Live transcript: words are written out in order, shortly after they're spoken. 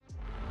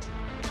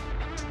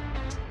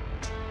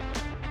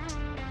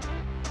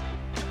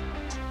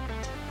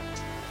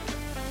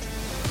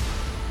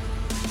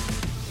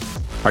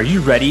Are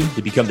you ready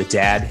to become the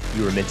dad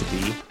you were meant to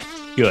be?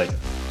 Good,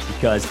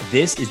 because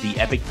this is the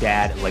Epic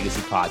Dad Legacy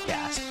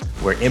Podcast,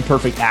 where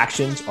imperfect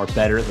actions are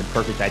better than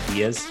perfect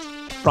ideas,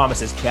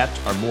 promises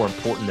kept are more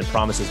important than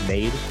promises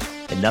made,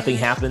 and nothing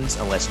happens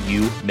unless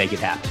you make it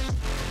happen.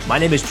 My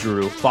name is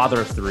Drew,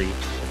 father of three,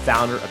 the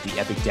founder of the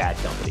Epic Dad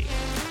Company.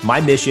 My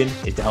mission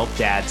is to help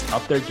dads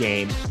up their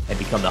game and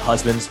become the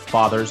husbands,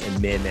 fathers, and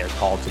men they are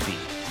called to be.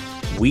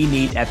 We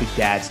need epic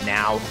dads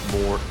now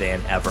more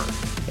than ever.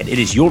 And it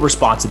is your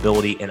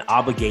responsibility and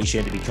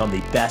obligation to become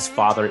the best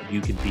father you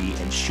can be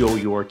and show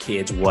your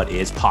kids what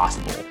is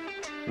possible.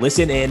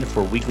 Listen in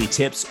for weekly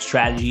tips,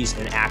 strategies,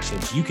 and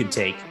actions you can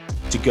take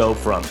to go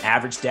from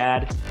average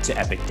dad to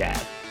epic dad.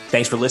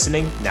 Thanks for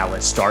listening. Now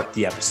let's start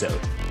the episode.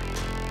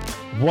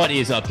 What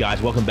is up,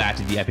 guys? Welcome back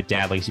to the Epic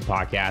Dad Legacy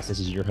Podcast. This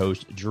is your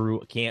host,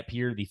 Drew Camp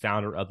here, the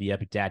founder of the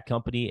Epic Dad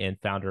Company and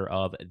founder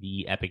of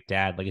the Epic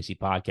Dad Legacy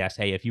Podcast.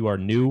 Hey, if you are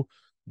new,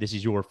 this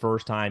is your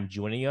first time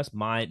joining us,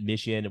 my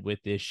mission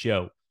with this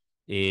show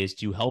is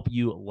to help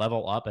you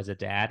level up as a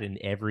dad in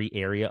every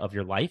area of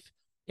your life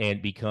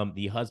and become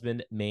the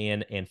husband,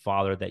 man, and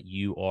father that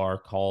you are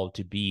called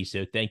to be.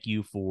 So thank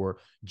you for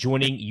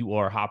joining. You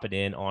are hopping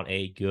in on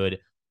a good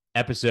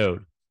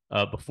episode.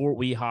 Before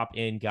we hop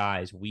in,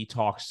 guys, we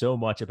talk so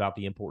much about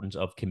the importance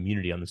of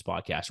community on this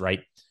podcast,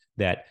 right?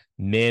 That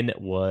men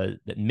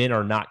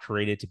are not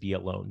created to be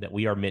alone, that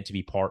we are meant to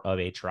be part of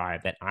a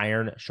tribe, that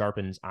iron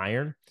sharpens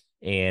iron.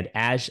 And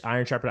as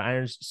iron sharpens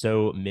iron,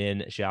 so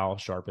men shall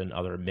sharpen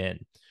other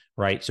men,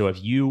 right? So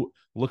if you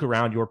look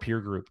around your peer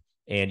group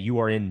and you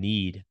are in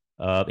need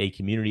of a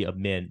community of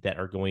men that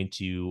are going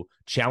to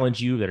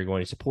challenge you, that are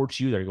going to support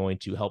you, that are going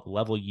to help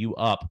level you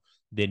up,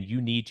 then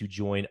you need to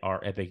join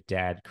our Epic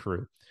Dad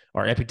crew.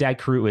 Our Epic Dad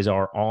crew is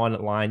our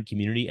online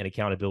community and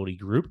accountability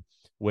group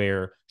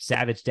where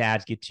savage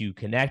dads get to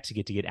connect,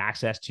 get to get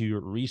access to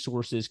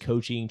resources,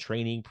 coaching,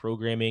 training,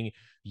 programming,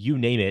 you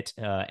name it,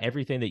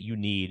 everything that you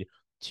need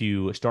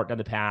to start down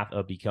the path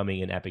of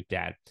becoming an epic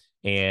dad.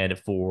 And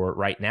for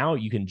right now,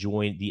 you can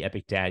join the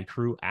Epic Dad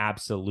crew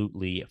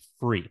absolutely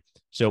free.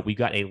 So we've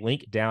got a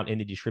link down in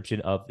the description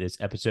of this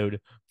episode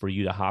for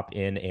you to hop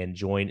in and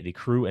join the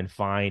crew and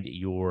find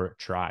your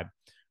tribe.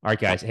 All right,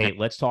 guys. Hey,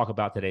 let's talk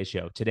about today's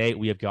show. Today,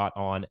 we have got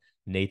on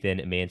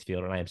Nathan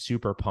Mansfield, and I am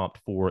super pumped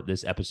for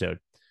this episode.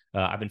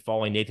 I've been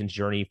following Nathan's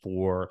journey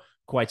for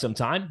quite some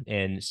time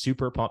and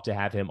super pumped to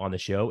have him on the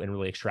show and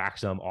really extract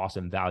some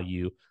awesome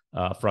value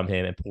from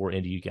him and pour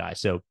into you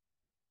guys. So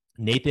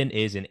Nathan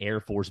is an Air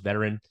Force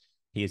veteran.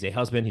 He is a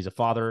husband, he's a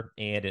father,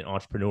 and an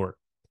entrepreneur.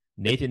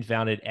 Nathan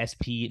founded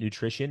SP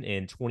Nutrition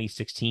in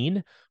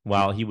 2016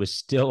 while he was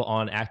still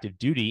on active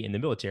duty in the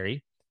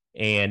military.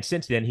 And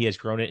since then, he has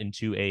grown it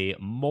into a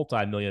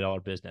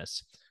multi-million-dollar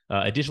business.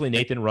 Additionally,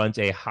 Nathan runs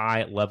a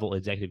high-level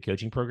executive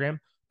coaching program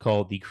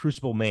called the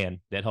Crucible Man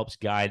that helps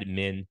guide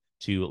men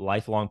to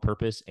lifelong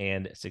purpose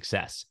and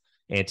success.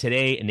 And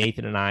today,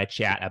 Nathan and I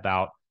chat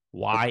about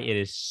why it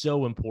is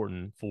so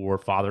important for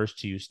fathers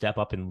to step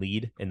up and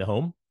lead in the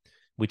home.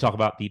 We talk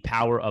about the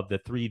power of the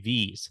 3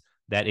 V's,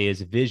 that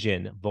is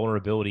vision,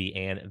 vulnerability,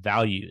 and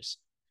values.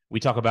 We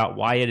talk about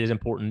why it is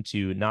important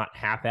to not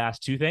half-ass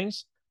 2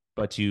 things,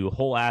 but to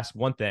whole-ass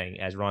 1 thing,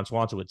 as Ron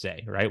Swanson would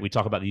say, right? We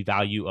talk about the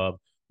value of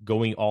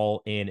going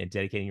all in and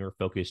dedicating your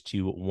focus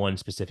to 1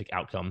 specific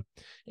outcome.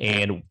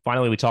 And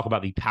finally, we talk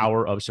about the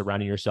power of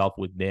surrounding yourself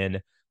with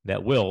men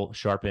that will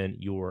sharpen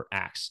your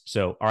axe.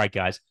 So, all right,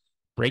 guys,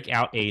 break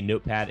out a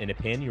notepad and a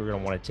pen. You're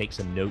going to want to take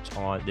some notes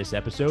on this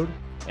episode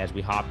as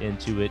we hop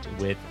into it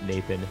with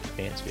Nathan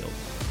Mansfield.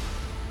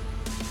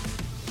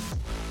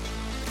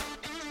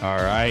 All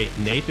right,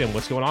 Nathan,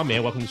 what's going on,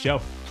 man? Welcome to the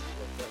show.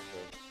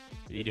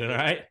 You doing all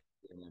right?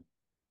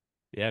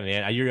 Yeah,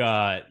 man.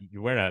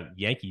 You're wearing a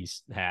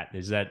Yankees hat.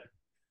 Is that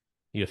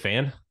you a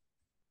fan?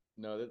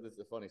 No, this is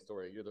a funny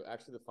story. You're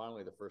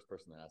finally the first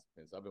person to ask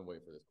me this. I've been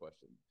waiting for this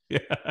question.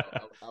 Yeah.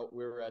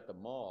 We were at the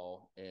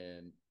mall,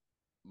 and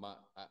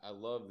I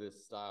love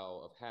this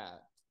style of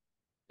hat,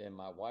 and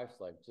my wife's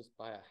like, just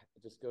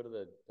go to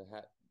the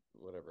hat,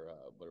 whatever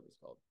it's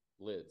called,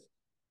 lids.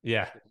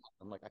 Yeah.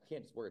 I'm like, I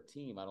can't just wear a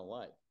team I don't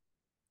like.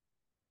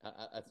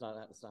 That's not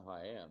how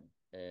I am,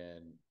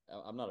 and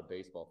I'm not a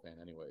baseball fan,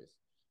 anyways.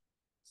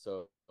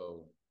 So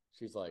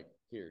she's like,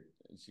 here.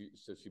 And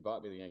she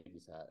bought me the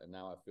Yankees hat, and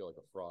now I feel like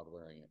a fraud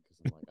wearing it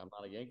because I'm like, I'm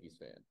not a Yankees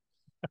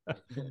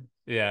fan.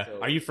 Yeah. So,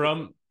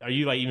 Are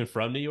you like even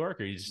from New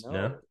York, or you just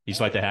no? You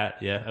just like the hat?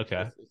 Yeah.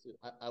 Okay.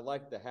 I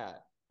like the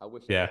hat. I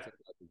wish Yeah. I could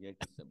take the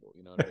Yankee symbol.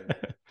 You know what I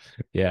mean?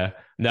 Yeah.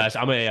 No,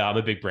 I'm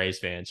a big Braves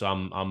fan, so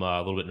I'm a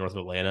little bit north of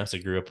Atlanta, so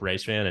I grew up a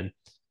Braves fan, and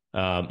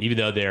even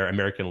though they're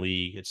American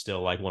League, it's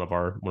still like one of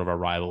our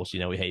rivals. You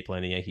know, we hate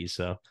playing the Yankees.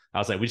 So I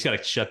was like, we just got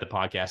to shut the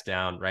podcast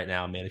down right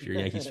now, man, if you're a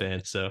Yankees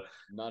fan. So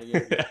not a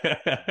Yankees fan.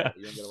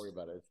 You don't got to worry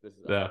about it.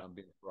 I'm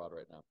being a fraud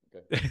right now.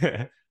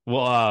 Okay.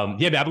 Well,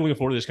 yeah, man, I've been looking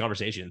forward to this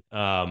conversation.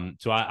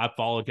 So I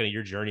followed kind of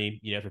your journey,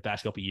 for the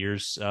past couple of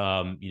years,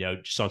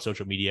 just on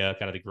social media,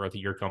 kind of the growth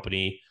of your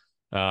company,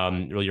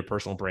 really your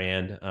personal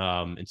brand.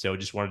 And so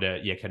just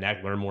wanted to,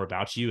 connect, learn more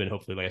about you. And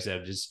hopefully, like I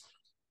said, just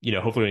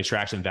hopefully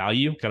extract some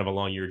value kind of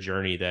along your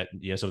journey that,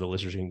 some of the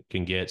listeners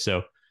can get.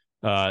 So,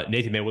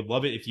 Nathan, man, would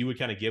love it if you would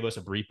kind of give us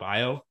a brief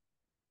bio,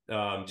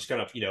 just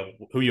kind of,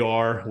 who you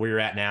are, where you're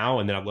at now.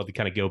 And then I'd love to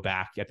kind of go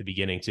back at the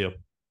beginning too.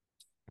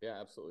 Yeah,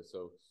 absolutely.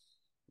 So,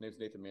 my name's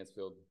Nathan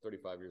Mansfield,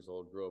 35 years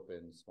old, grew up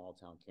in small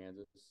town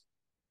Kansas,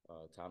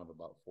 town of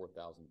about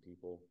 4,000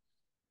 people.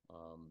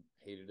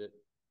 Hated it,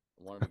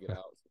 wanted to get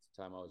out since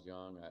the time I was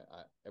young.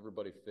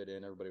 Everybody fit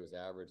in, everybody was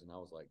average, and I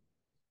was like,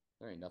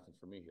 there ain't nothing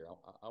for me here.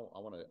 I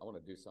want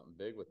to do something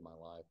big with my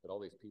life, but all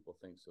these people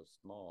think so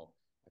small.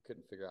 I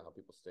couldn't figure out how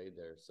people stayed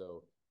there.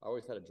 So I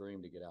always had a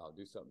dream to get out,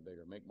 do something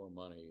bigger, make more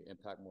money,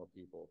 impact more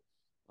people.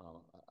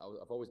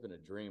 I've always been a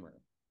dreamer.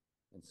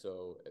 And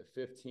so at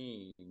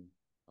 15,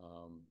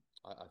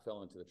 I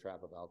fell into the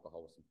trap of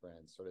alcohol with some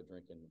friends, started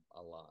drinking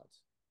a lot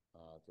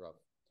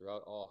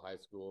throughout all high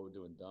school,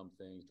 doing dumb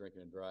things,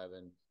 drinking and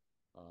driving.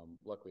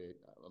 Luckily,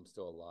 I'm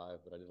still alive,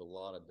 but I did a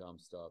lot of dumb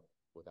stuff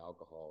with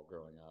alcohol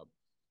growing up.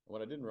 And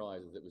what I didn't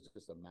realize is it was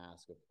just a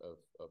mask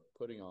of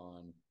putting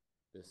on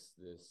this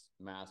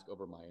mask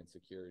over my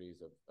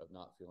insecurities of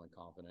not feeling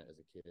confident as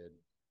a kid,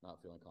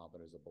 not feeling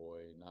confident as a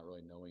boy, not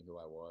really knowing who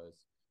I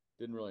was.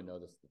 Didn't really know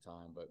this at the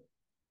time, but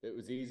it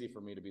was easy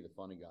for me to be the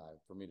funny guy,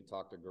 for me to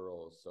talk to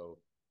girls. So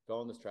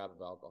fell in this trap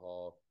of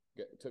alcohol.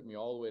 It took me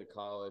all the way to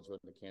college,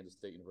 went to Kansas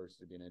State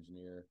University to be an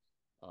engineer.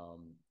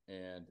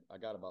 And I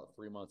got about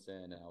 3 months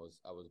in, and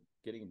I was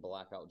getting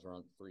blackout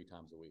drunk 3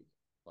 times a week.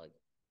 Like,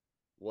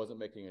 wasn't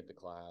making it to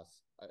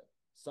class.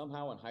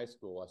 Somehow in high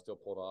school, I still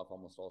pulled off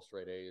almost all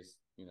straight A's,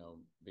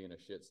 being a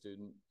shit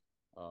student.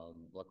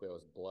 Luckily, I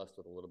was blessed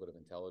with a little bit of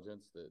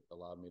intelligence that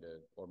allowed me to,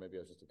 or maybe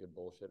I was just a good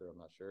bullshitter, I'm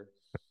not sure.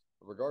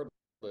 Regardless,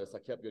 I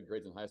kept good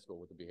grades in high school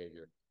with the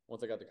behavior.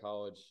 Once I got to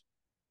college,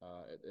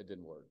 it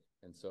didn't work.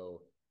 And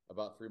so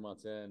about 3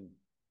 months in,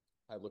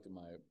 I looked at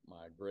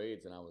my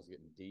grades, and I was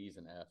getting D's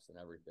and F's and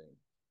everything,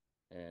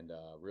 and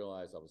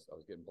realized I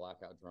was getting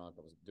blackout drunk.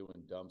 I was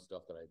doing dumb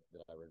stuff that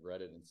I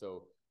regretted. And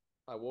so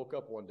I woke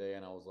up one day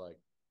and I was like,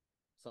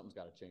 something's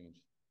got to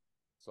change.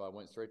 So I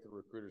went straight to the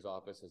recruiter's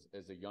office.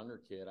 As a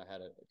younger kid, I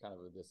had a kind of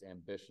this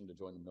ambition to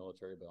join the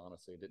military, but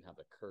honestly, I didn't have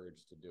the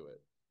courage to do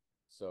it.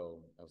 So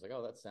I was like,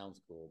 oh, that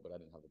sounds cool, but I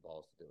didn't have the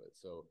balls to do it.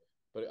 So,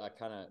 but I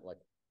kind of like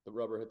the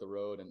rubber hit the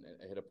road, and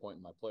it hit a point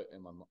in my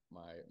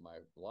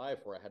life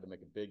where I had to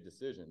make a big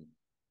decision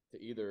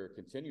to either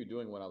continue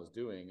doing what I was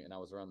doing, and I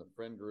was around the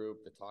friend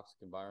group, the toxic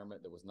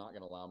environment that was not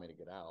going to allow me to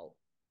get out,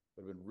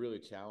 would have been really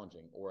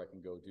challenging, or I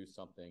can go do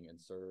something and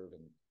serve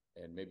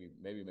and maybe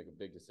make a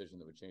big decision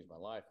that would change my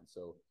life. And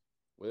so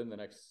within the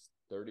next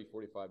 30,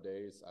 45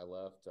 days, I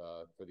left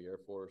for the Air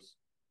Force,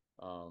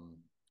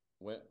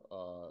 went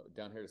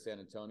down here to San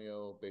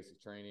Antonio, basic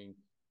training,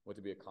 went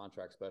to be a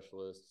contract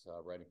specialist,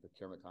 writing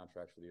procurement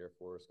contracts for the Air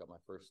Force, got my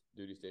first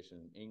duty station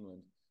in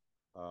England.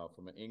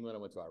 From England, I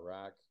went to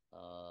Iraq,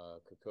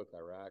 Kirkuk,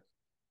 Iraq,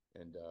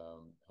 and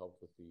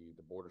helped with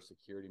the border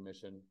security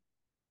mission.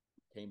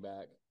 Came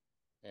back,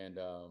 and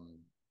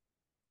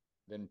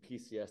then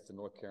PCS to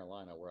North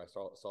Carolina, where I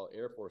saw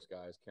Air Force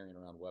guys carrying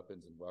around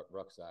weapons and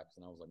rucksacks,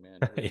 and I was like, man,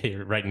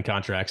 you're writing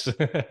contracts.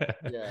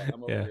 Yeah,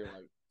 I'm over here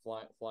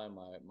like flying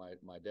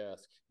my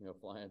desk,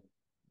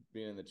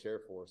 being in the chair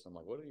force. I'm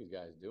like, what are these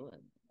guys doing?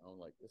 I'm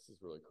like, this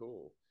is really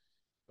cool.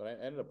 But I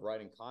ended up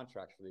writing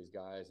contracts for these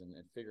guys and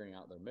figuring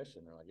out their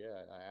mission. They're like,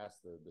 yeah. I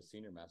asked the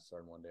senior master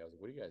sergeant one day, I was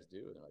like, what do you guys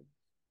do? And they're like,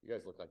 you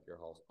guys look like you're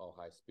all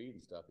high speed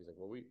and stuff. He's like,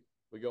 well, we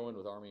go in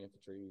with Army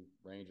infantry,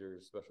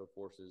 Rangers, Special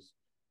Forces.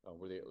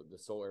 We're the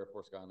sole Air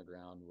Force guy on the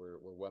ground. We're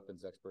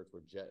weapons experts.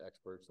 We're jet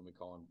experts, and we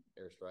call in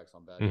airstrikes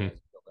on bad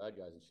guys, kill bad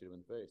guys, and shoot them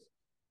in the face.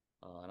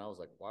 And I was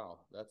like, wow,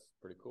 that's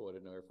pretty cool. I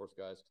didn't know Air Force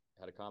guys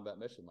had a combat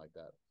mission like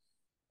that.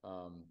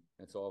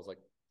 And so I was like,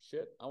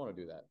 shit, I want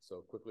to do that.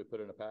 So quickly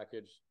put in a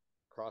package,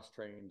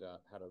 cross-trained,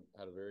 had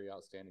a very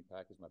outstanding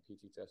package. My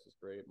PT test was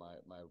great.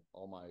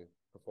 All my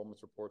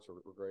performance reports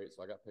were great.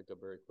 So I got picked up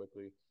very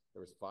quickly.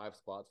 There was 5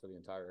 spots for the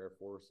entire Air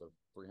Force of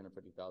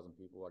 350,000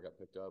 people. I got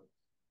picked up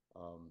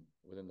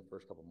within the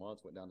first couple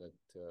months. Went down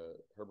to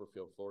Herbert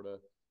Field, Florida,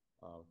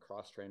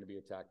 cross-trained to be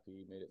a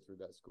TAC-P, made it through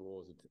that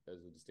school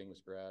as a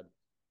distinguished grad,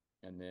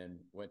 and then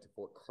went to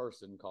Fort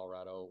Carson,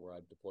 Colorado, where I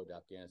deployed to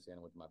Afghanistan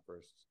and went to my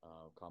first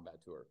combat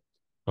tour.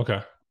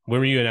 Okay. Where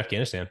were you in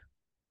Afghanistan?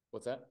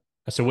 What's that?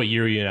 So what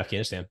year were you in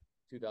Afghanistan?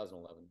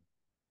 2011.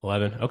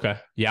 11. Okay.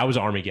 Yeah, I was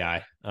an Army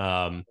guy.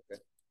 Okay.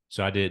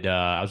 So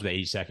I was with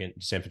the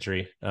 82nd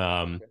Infantry.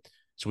 Okay.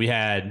 So we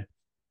had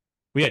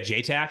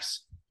JTACs,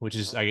 which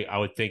is I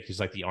would think is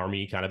like the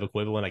Army kind of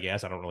equivalent, I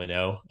guess. I don't really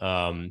know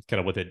kind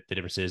of what the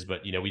difference is,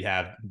 but we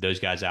have those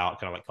guys out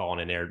kind of like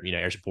calling in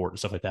air support and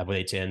stuff like that with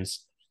A-10s.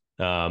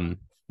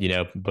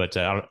 But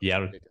okay.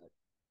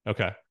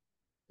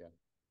 Yeah.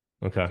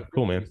 Okay. So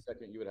cool, man.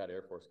 Second, you would have had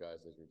Air Force guys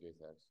as your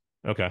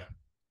JTACs. Okay.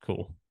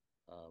 Cool.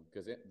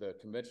 Because the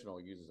conventional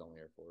uses only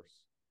Air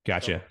Force.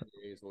 Gotcha. Some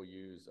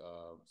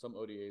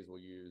ODAs will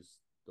use.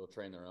 They'll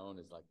train their own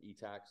as like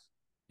ETACs.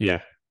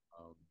 Yeah.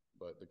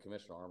 But the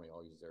conventional Army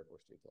all uses Air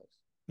Force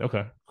JTACs.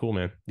 Okay. Cool,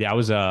 man. Yeah, I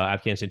was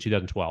Afghanistan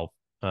 2012.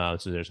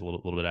 So there's a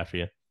little bit after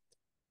you.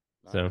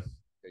 Nice. So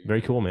yeah,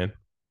 Very cool, man.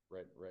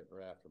 Right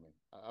after me.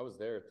 I was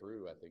there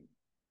through, I think,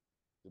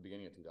 the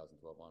beginning of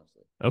 2012,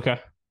 honestly. Okay.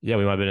 Yeah,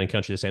 we might have been in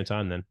country at the same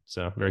time then.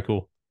 So very Yeah.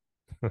 cool.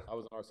 I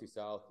was in RC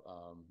South,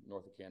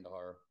 north of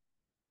Kandahar.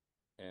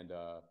 And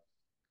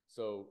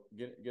so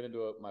get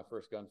into my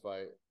first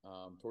gunfight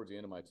towards the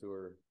end of my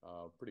tour.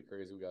 Pretty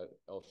crazy. We got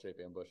L-shaped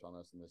ambush on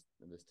us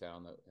in this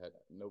town that had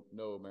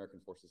no American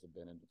forces had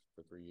been in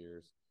for 3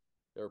 years.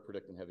 They were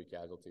predicting heavy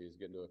casualties.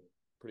 Get into a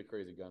pretty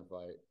crazy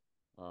gunfight.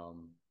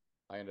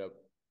 I ended up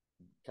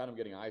kind of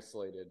getting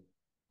isolated,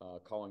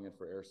 calling in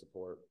for air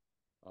support.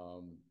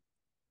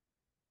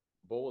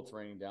 Bullets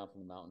raining down from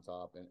the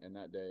mountaintop, and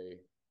that day,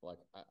 like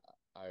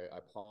I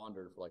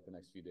pondered for like the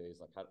next few days,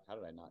 like how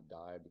did I not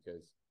die?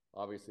 Because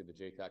obviously the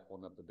JTAC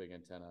pulling up the big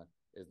antenna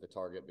is the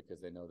target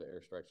because they know the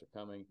airstrikes are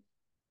coming.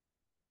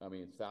 I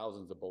mean,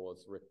 thousands of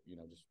bullets,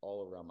 just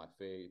all around my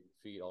feet,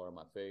 all around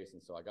my face.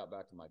 And so I got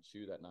back to my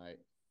chew that night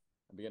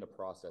and began to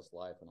process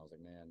life. And I was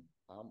like, man,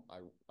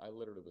 I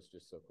literally was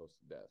just so close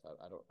to death.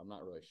 I'm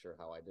not really sure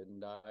how I didn't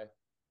die,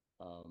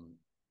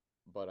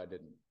 but I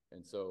didn't.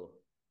 And so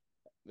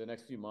the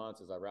next few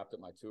months, as I wrapped up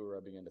my tour, I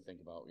began to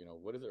think about,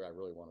 what is it I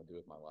really want to do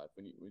with my life?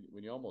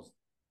 When you almost,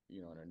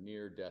 in a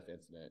near death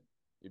incident,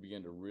 you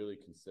begin to really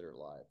consider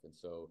life. And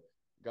so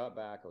got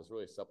back, I was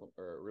really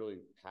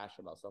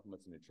passionate about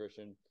supplements and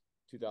nutrition.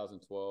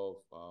 2012,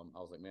 I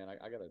was like, man,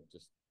 I got to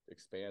just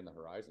expand the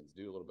horizons,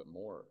 do a little bit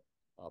more,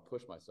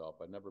 push myself.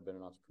 I'd never been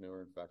an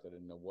entrepreneur. In fact, I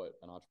didn't know what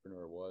an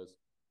entrepreneur was.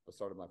 I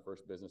started my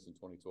first business in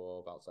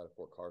 2012 outside of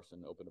Fort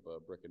Carson, opened up a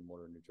brick and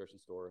mortar nutrition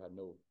store, had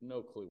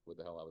no clue what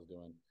the hell I was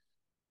doing.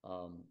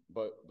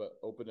 But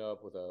opened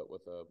up with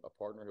a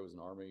partner who was an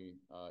Army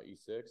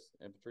E6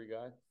 infantry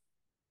guy,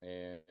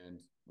 and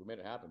we made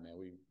it happen, man.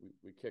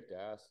 We kicked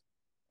ass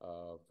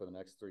for the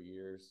next 3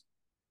 years.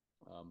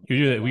 You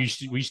do that? Were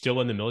you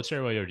still in the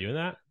military while you were doing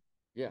that?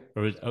 Yeah.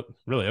 Or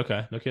really?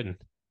 Okay, no kidding.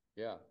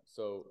 Yeah.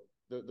 So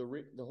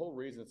the whole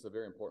reason it's a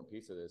very important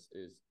piece of this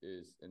is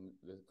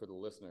for the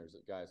listeners,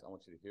 guys, I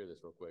want you to hear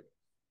this real quick.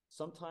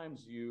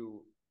 Sometimes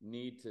you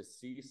need to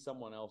see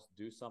someone else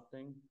do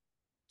something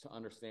to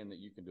understand that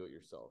you can do it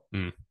yourself.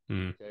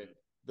 Okay.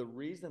 The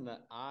reason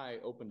that I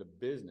opened a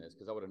business,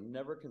 because I would have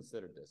never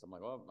considered this. I'm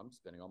like, well, I'm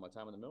spending all my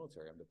time in the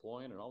military. I'm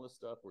deploying and all this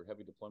stuff. We're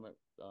heavy deployment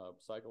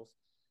cycles.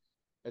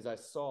 As I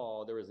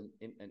saw, there was an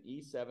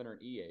E7 or an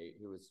E8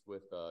 who was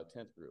with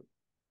 10th Group,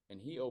 and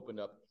he opened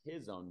up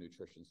his own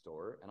nutrition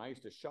store. And I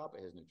used to shop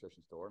at his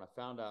nutrition store, and I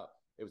found out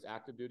it was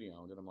active duty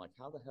owned. And I'm like,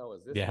 how the hell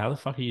is this? Yeah, how the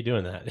fuck are you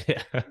doing that?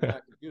 Yeah.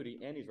 Active duty,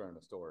 and he's running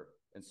a store.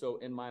 And so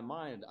in my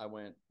mind, I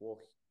went, well,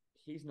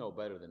 he's no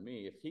better than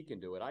me. If he can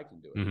do it, I can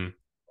do it.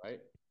 Right?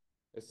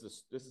 This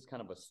is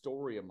kind of a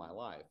story of my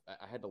life.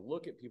 I had to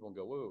look at people and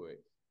go, wait.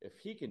 If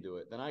he can do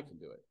it, then I can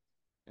do it.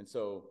 And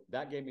so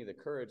that gave me the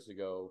courage to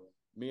go.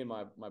 Me and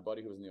my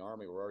buddy who was in the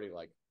Army were already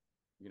like,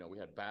 we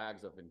had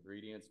bags of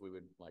ingredients.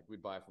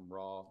 We'd buy from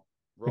raw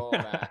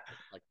bags.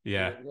 Like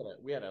yeah.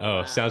 We had a oh,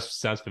 lab.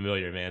 sounds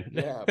familiar, man.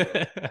 Yeah, bro.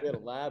 We had a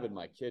lab in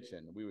my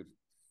kitchen. We would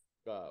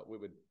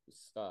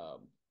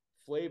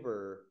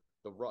flavor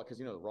the raw, because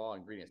the raw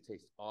ingredients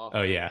taste awful.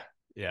 Oh yeah.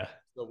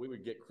 So we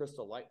would get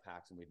Crystal Light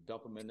packs and we'd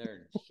dump them in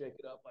there and shake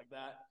it up like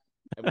that.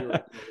 And we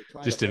were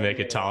trying just to make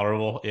it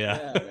tolerable.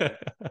 Yeah.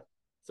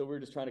 So we were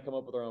just trying to come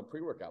up with our own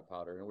pre-workout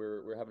powder, and we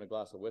were having a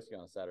glass of whiskey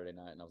on a Saturday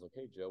night, and I was like,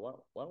 hey Joe,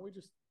 why don't we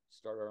just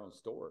start our own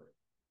store?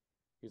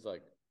 He's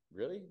like,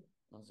 really?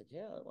 And I was like,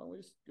 yeah, why don't we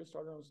just go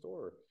start our own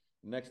store?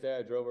 The next day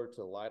I drove over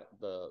to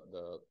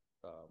the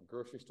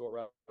grocery store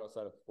right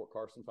outside of Fort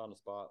Carson, found a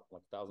spot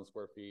like 1,000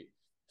 square feet,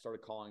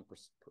 started calling,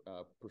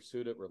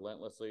 pursued it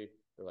relentlessly.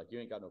 They're like, you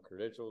ain't got no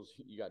credentials,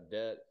 you got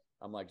debt.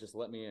 I'm like, just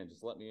let me in.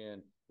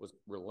 Was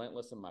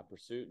relentless in my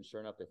pursuit, and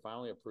sure enough, they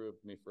finally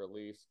approved me for a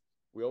lease.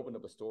 We opened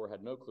up a store,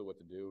 had no clue what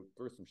to do,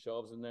 threw some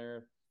shelves in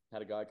there,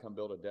 had a guy come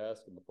build a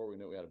desk, and before we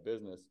knew it, we had a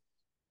business.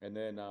 And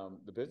then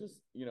the business,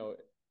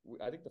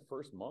 I think the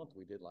first month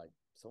we did like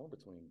somewhere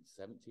between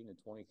 17 and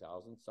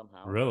 20,000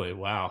 somehow. Really?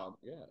 Wow.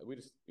 Yeah, we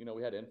just,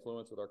 we had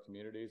influence with our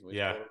communities, and we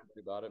told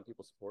everybody about it, and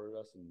people supported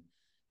us. And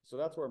so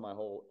that's where my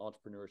whole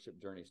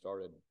entrepreneurship journey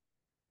started.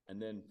 And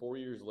then 4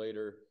 years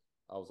later,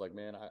 I was like,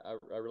 man,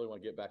 I really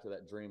want to get back to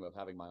that dream of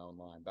having my own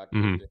line, back to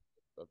the dream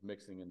of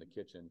mixing in the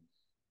kitchen.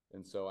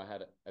 And so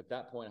at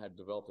that point, I had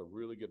developed a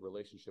really good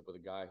relationship with a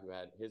guy who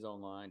had his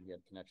own line. He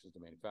had connections to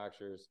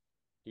manufacturers.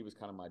 He was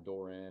kind of my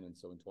door in. And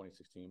so in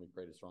 2016, we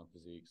created Strong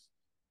Physiques,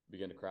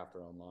 began to craft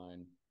our own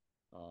line.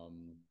 I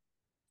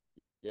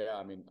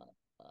mean,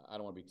 I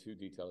don't want to be too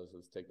detailed.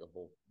 Let's take the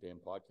whole damn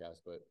podcast,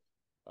 but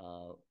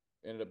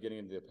ended up getting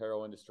into the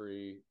apparel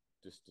industry,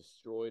 just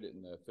destroyed it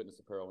in the fitness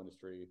apparel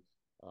industry.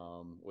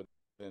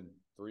 Within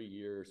 3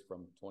 years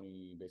from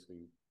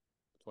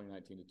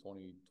 2019 to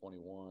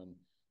 2021,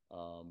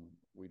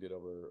 we did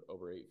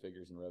over 8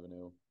 figures in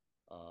revenue,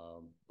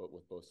 but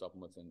with both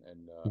supplements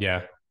and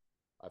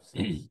I've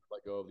since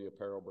let go of the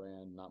apparel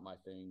brand, not my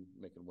thing,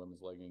 making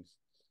women's leggings.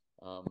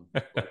 But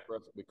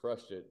we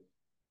crushed it,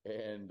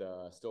 and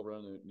still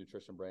running the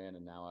nutrition brand.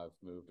 And now I've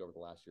moved over the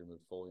last year,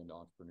 moved fully into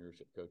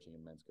entrepreneurship coaching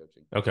and men's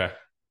coaching. Okay.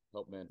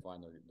 help men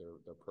find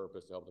their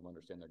purpose, to help them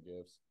understand their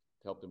gifts,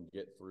 to help them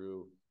get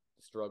through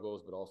the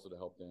struggles, but also to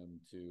help them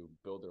to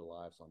build their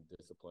lives on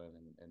discipline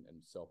and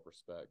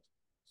self-respect,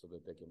 so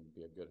that they can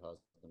be a good husband,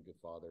 a good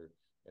father,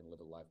 and live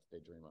a life that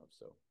they dream of.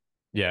 So,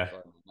 Yeah.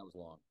 sorry, that was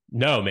long.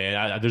 No,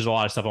 man, there's a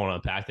lot of stuff I want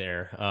to unpack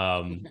there.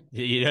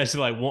 So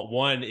like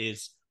one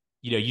is,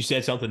 you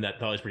said something that I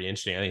thought was pretty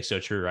interesting. I think it's so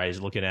true, right?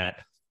 Is looking at,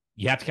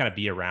 you have to kind of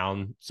be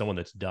around someone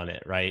that's done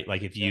it, right?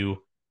 Like if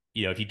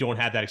Yeah, if you don't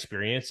have that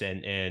experience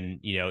and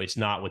it's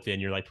not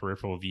within your like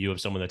peripheral view of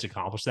someone that's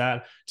accomplished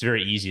that, it's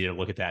very easy to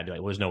look at that and be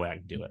like, well, there's no way I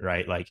can do it,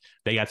 right? Like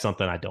they got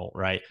something I don't,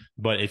 right?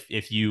 But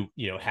if you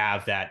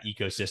have that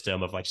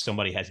ecosystem of like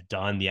somebody has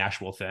done the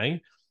actual thing,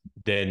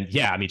 then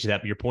yeah, I mean, to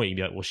that your point, you'd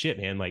be like, well, shit,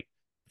 man, like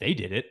they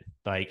did it.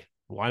 Like,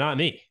 why not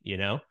me?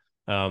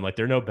 Like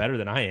they're no better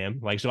than I am.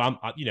 Like, so I'm,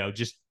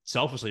 just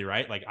selfishly,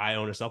 right? Like I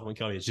own a supplement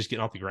company that's just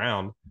getting off the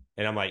ground.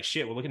 And I'm like,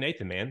 shit, well, look at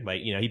Nathan, man.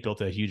 Like, he built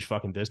a huge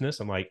fucking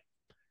business. I'm like,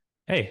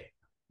 hey,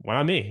 why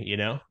not me?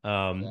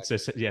 So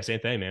exactly. yeah, same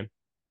thing, man.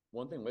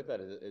 One thing with that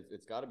is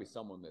it's got to be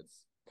someone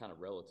that's kind of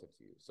relative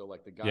to you. So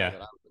like the guy Yeah.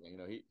 that I was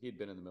with, he'd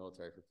been in the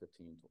military for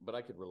 15, but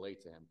I could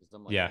relate to him because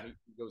I'm like, Yeah.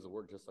 he goes to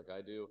work just like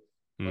I do.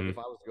 Like Mm, if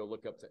I was to go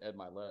look up to Ed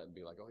Milet and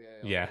be like, oh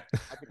yeah, like yeah.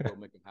 I could go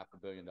make him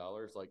 $500 million,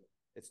 like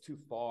it's too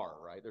far,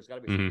 right? There's got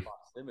to be some Mm,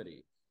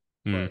 proximity.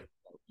 mm, But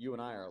you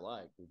and I are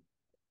alike.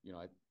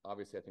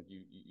 Obviously I think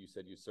you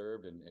said you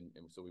served, and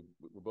so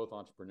we're both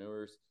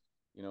entrepreneurs.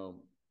 You know,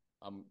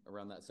 I'm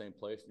around that same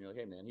place, and you're like,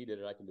 hey man, he did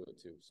it, I can do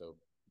it too. So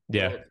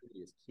yeah. relativity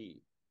is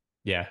key.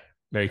 Yeah.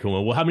 Very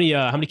cool. Well, how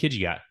many kids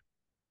you got?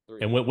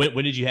 Three. And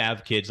when did you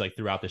have kids like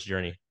throughout this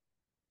journey?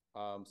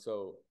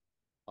 So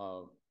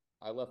um,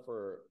 I left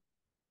for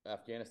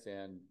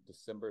Afghanistan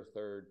December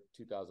 3rd,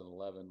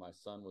 2011. My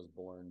son was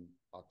born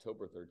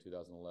October 3rd,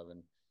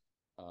 2011.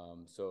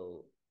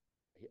 So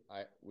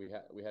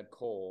we had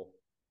Cole,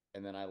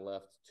 and then I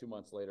left 2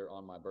 months later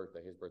on my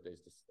birthday. His birthday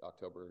is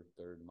October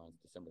 3rd, mine's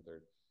December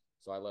 3rd.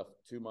 So I left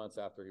 2 months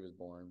after he was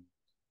born.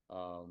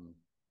 Um,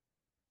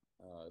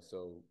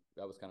 so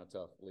that was kind of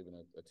tough, leaving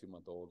a 2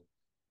 month old,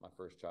 my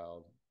first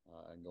child,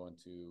 and going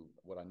to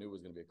what I knew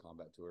was going to be a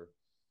combat tour.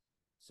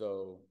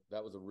 So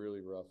that was a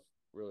really rough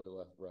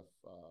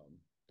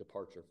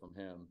departure from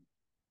him.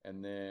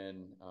 And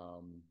then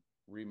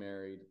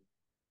remarried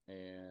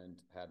and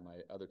had my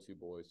other two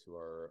boys who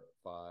are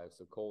 5.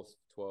 So Cole's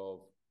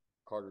 12,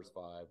 Carter's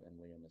 5, and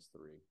Liam is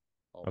 3.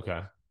 All Okay.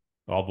 boys.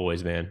 All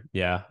boys, man.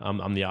 Yeah.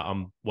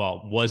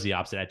 Was the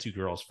opposite. I had two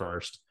girls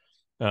first.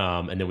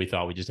 And then we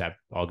thought we just have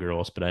all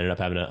girls, but I ended up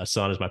having a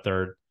son as my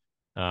third.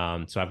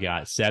 So I've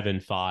got 7,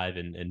 5,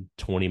 and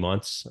 20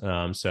 months.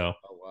 So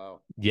Oh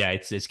wow. yeah,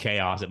 it's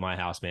chaos at my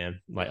house,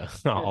 man. Like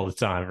Yeah. all the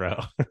time, bro.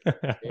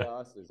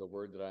 Chaos is a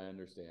word that I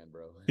understand,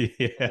 bro.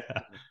 Yeah.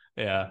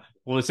 Yeah.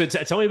 Well, so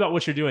tell me about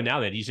what you're doing now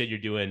then. You said you're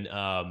doing,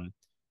 kind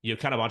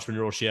of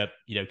entrepreneurship,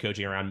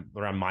 coaching around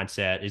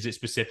mindset. Is it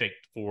specific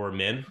for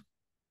men?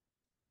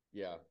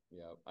 Yeah,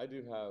 yeah. I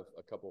do have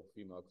a couple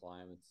female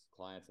clients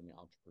in the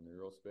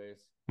entrepreneurial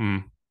space.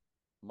 Mm,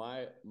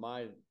 My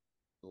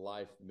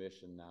life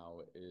mission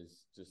now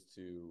is just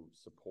to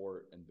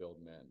support and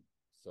build men.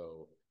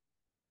 So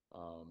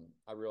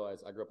I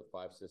realized I grew up with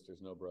 5 sisters,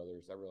 no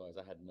brothers. I realized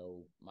I had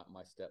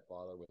my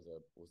stepfather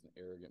was an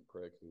arrogant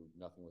prick who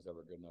nothing was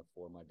ever good enough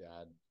for. My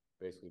dad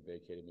basically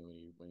vacated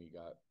me when he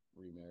got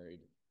remarried.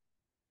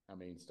 I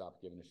mean,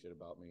 stopped giving a shit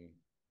about me.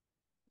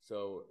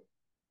 So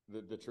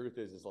the truth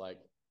is like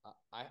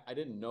I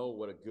didn't know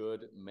what a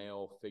good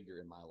male figure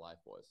in my life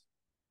was.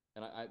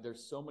 And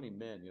there's so many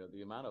men,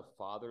 the amount of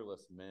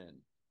fatherless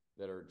men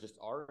that are just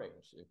our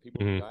age,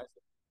 mm, guys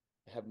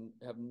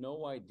have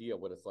no idea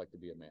what it's like to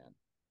be a man.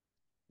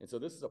 And so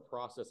this is a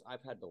process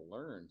I've had to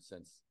learn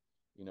since,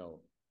 you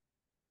know,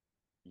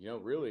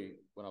 really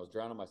when I was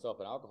drowning myself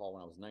in alcohol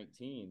when I was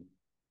 19,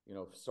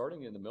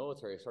 starting in the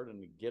military, starting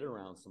to get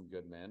around some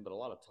good men, but a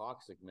lot of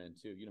toxic men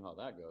too. You know how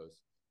that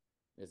goes.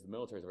 Is the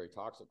military is a very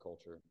toxic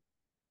culture.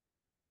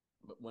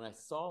 But when I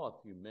saw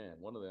a few men,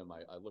 one of them,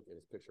 I look at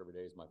his picture every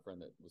day, is my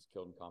friend that was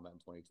killed in combat in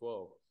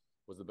 2012,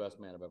 was the best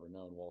man I've ever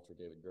known, Walter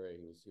David Gray.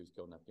 He was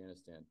killed in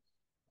Afghanistan.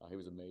 He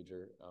was a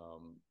major,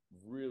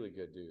 really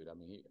good dude. I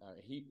mean,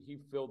 he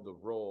filled the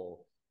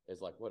role as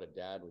like what a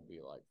dad would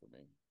be like for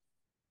me.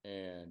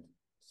 And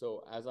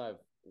so as I've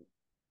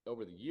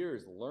over the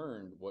years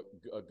learned what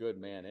a good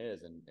man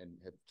is, and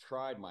have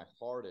tried my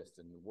hardest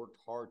and worked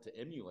hard to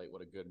emulate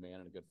what a good man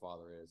and a good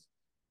father is,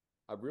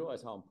 I've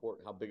realized how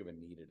important, how big of a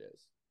need it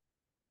is.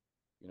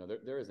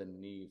 There is a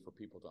need for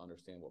people to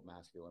understand what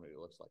masculinity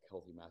looks like,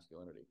 healthy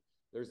masculinity.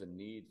 There's a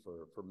need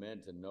for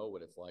men to know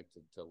what it's like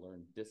to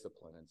learn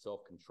discipline and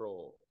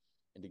self-control,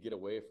 and to get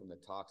away from the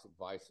toxic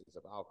vices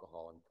of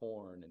alcohol and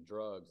porn and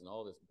drugs and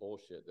all this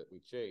bullshit that we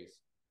chase,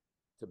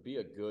 to be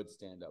a good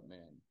stand-up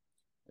man.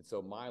 And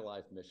so my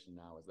life mission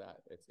now is that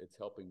it's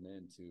helping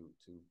men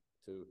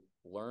to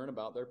learn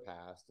about their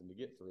past and to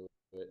get through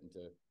it,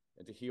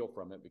 and to heal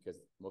from it, because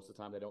most of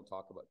the time they don't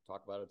talk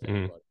about it to mm.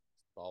 anybody.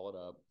 Ball it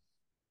up.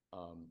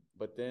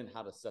 But then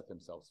how to set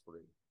themselves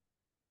free.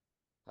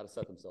 how to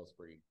set themselves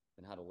free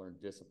and how to learn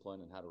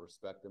discipline and how to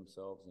respect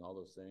themselves and all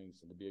those things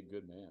and to be a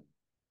good man,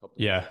 help them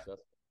be Yeah.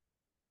 successful.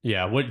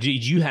 Yeah. What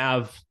did you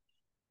have?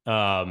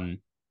 Um,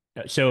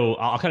 so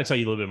I'll kind of tell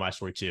you a little bit of my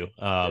story too.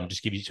 Yeah.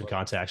 Just give you some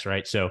context,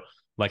 right? So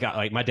like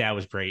my dad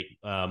was great.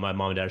 My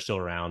mom and dad are still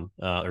around,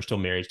 are still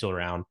married, still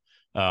around.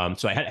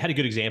 So I had a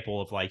good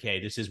example of like,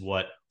 hey, this is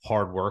what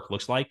hard work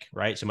looks like,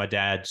 right? So my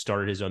dad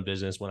started his own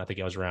business when I think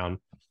I was around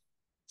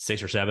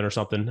 6 or 7 or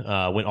something.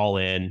 Went all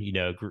in,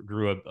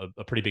 grew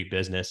a pretty big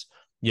business.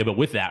 Yeah, but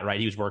with that, right,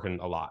 he was working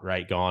a lot,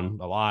 right, gone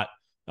a lot.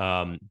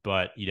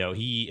 But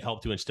he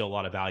helped to instill a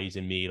lot of values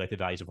in me, like the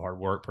values of hard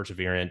work,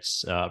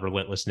 perseverance,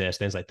 relentlessness,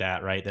 things like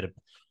that, right, that have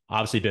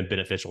obviously been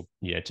beneficial,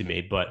 to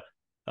me. But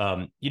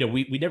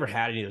we never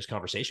had any of those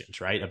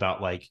conversations, right,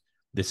 about like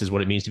this is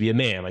what it means to be a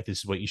man, like this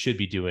is what you should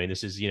be doing,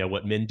 this is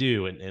what men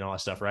do, and all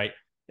that stuff, right.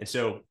 And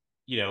so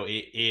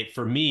it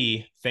for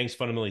me, things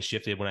fundamentally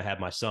shifted when I had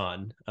my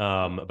son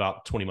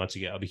about 20 months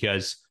ago,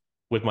 because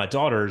with my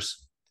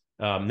daughters,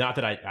 not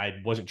that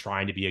I wasn't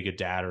trying to be a good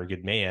dad or a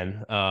good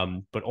man,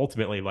 but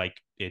ultimately, like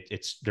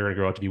it's they're going to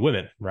grow up to be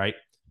women, right?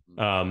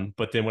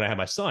 But then when I had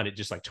my son, it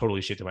just like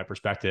totally shifted my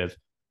perspective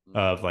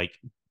of like,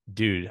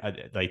 dude,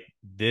 like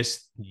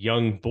this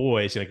young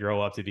boy is going to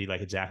grow up to be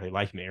like exactly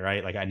like me,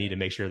 right? Like I need to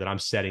make sure that I'm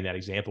setting that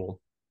example.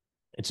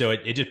 And so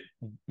it just,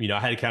 I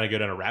had to kind of go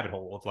down a rabbit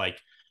hole of like,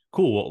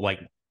 cool, well, like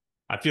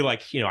I feel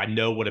like, I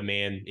know what a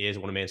man is,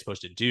 what a man's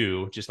supposed to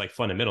do, just like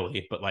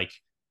fundamentally, but like,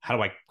 how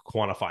do I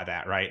quantify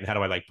that? Right. And how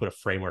do I like put a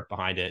framework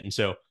behind it? And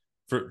so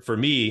for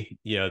me,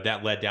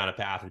 that led down a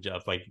path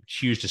of like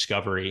huge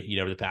discovery,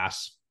 over the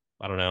past,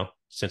 I don't know,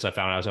 since I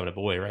found out I was having a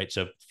boy. Right.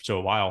 So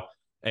a while.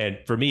 And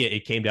for me,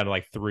 it came down to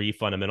like 3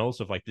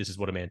 fundamentals of like, this is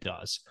what a man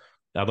does.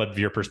 I'd love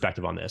your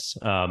perspective on this.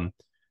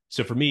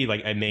 So for me,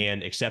 like a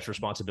man accepts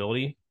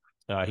responsibility,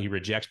 he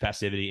rejects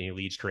passivity, and he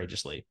leads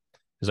courageously.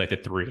 Is like the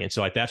 3, and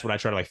so like that's what I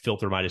try to like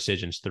filter my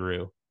decisions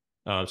through.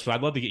 So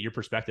I'd love to get your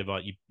perspective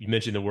on. You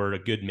mentioned the word a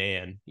good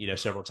man,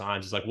 several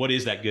times. It's like, what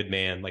is that good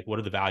man? Like, what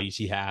are the values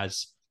he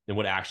has, and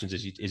what actions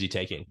is he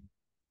taking?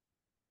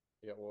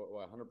 Yeah, well,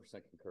 I 100%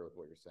 concur with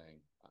what you're saying.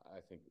 I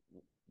think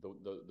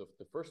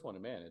the first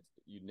one, man, it's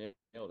you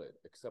nailed it.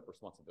 Accept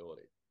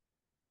responsibility.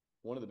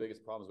 One of the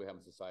biggest problems we have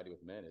in society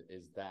with men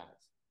is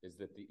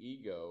that the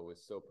ego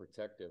is so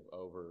protective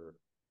over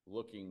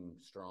looking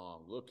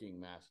strong, looking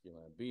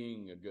masculine,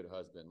 being a good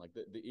husband. Like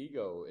the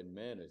ego in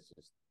men is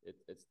just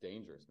it's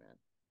dangerous, man.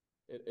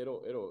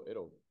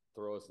 It'll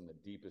throw us in the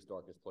deepest,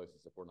 darkest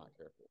places if we're not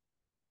careful.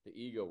 The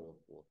ego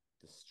will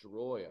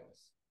destroy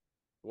us.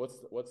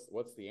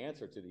 What's the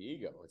answer to the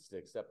ego? It's to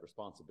accept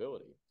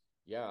responsibility.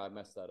 Yeah, I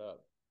messed that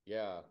up.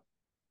 Yeah,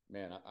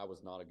 man, I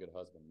was not a good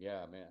husband.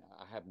 Yeah, man,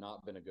 I have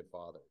not been a good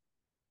father.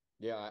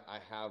 Yeah, I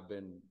have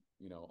been,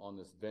 on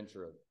this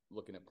venture of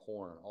looking at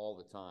porn all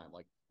the time.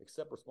 Like,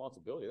 accept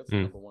responsibility. That's the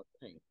number one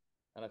thing.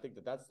 And I think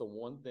that's the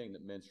one thing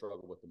that men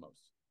struggle with the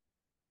most.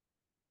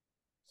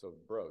 So,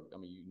 bro, I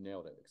mean, you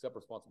nailed it. Accept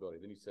responsibility.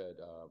 Then you said,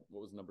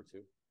 what was number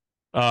 2?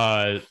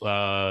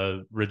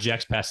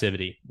 Rejects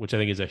passivity, which I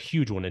think is a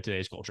huge one in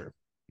today's culture.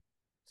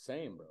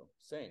 Same, bro.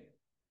 Same.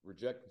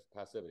 Reject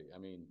passivity. I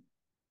mean,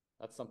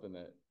 that's something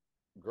that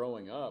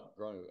growing up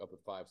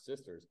with 5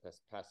 sisters,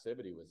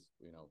 passivity was,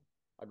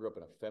 I grew up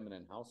in a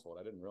feminine household.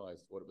 I didn't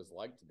realize what it was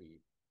like to be,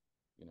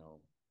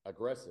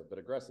 aggressive, but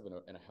aggressive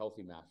in a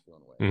healthy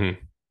masculine way. Mm-hmm.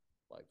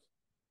 Like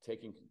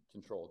taking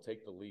control,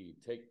 take the lead,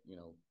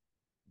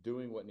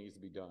 doing what needs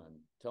to be done,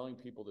 telling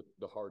people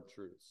the hard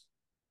truths,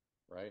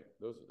 right?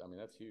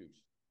 That's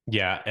huge.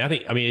 Yeah, and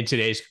I mean, in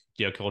today's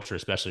culture,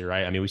 especially,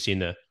 right? I mean, we've seen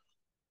the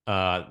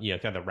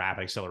kind of the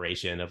rapid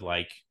acceleration of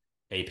like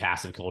a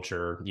passive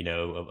culture,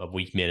 of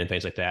weak men and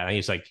things like that. I think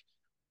it's like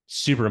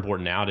super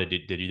important now to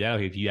do that.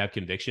 Like if you have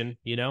conviction,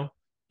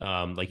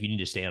 like you need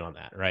to stand on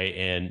that, right?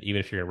 And even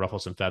if you're gonna ruffle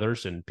some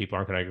feathers and people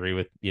aren't gonna agree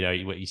with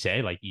what you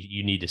say, like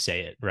you need to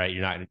say it, right?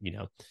 You're not,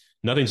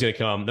 nothing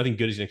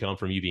good is gonna come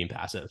from you being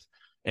passive.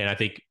 And I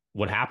think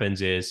what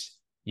happens is,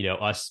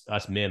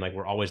 us men, like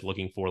we're always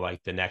looking for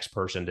like the next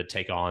person to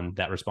take on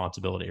that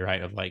responsibility,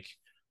 right? Of like,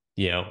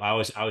 I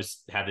always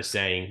have this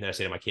saying that I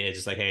say to my kids,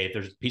 it's like, hey, if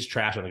there's a piece of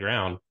trash on the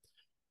ground,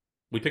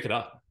 we pick it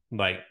up.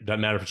 Like,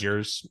 doesn't matter if it's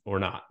yours or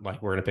not.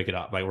 Like, we're gonna pick it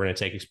up. Like, we're gonna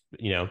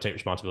take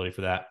responsibility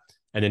for that.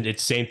 And then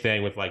it's the same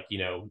thing with like,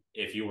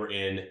 if you were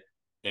in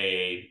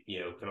a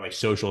kind of like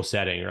social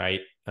setting,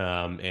 right?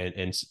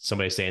 And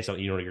somebody's saying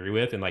something you don't agree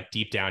with, and like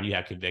deep down you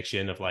have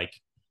conviction of like,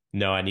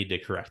 no, I need to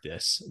correct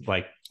this.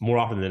 Like more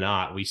often than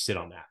not, we sit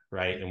on that,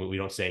 right? And we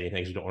don't say anything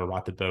because we don't want to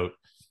rock the boat.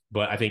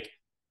 But I think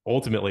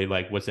ultimately,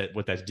 like what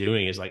that's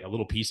doing is like a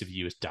little piece of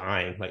you is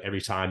dying. Like every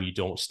time you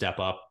don't step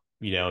up,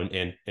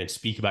 and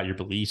speak about your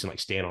beliefs and like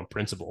stand on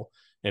principle.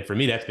 And for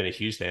me, that's been a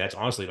huge thing. That's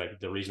honestly like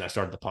the reason I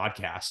started the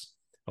podcast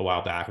a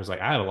while back. Was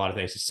like I have a lot of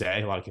things to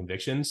say, a lot of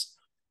convictions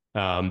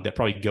that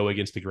probably go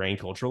against the grain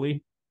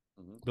culturally,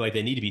 but like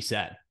they need to be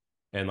said.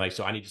 And like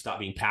so, I need to stop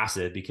being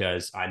passive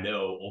because I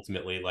know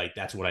ultimately like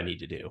that's what I need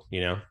to do.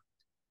 Yeah,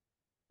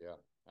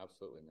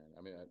 absolutely, man.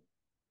 I mean,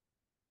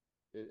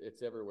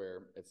 it's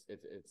everywhere.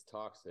 It's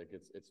toxic.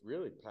 It's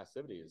really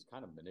passivity is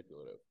kind of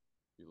manipulative.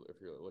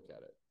 If you really look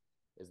at it,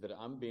 is that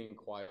I'm being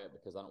quiet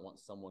because I don't want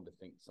someone to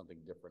think something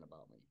different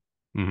about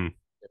me. Mm-hmm.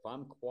 If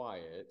I'm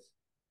quiet,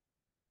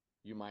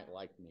 you might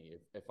like me.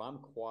 If I'm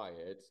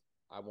quiet,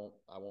 I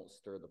won't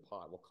stir the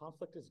pot. Well,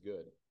 conflict is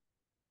good.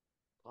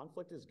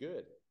 Conflict is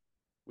good.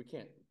 We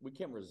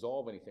can't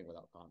resolve anything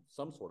without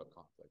some sort of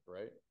conflict,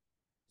 right?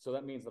 So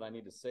that means that I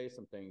need to say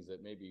some things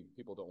that maybe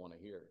people don't want to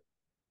hear.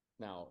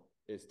 Now,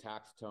 is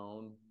tax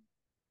tone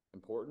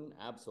important?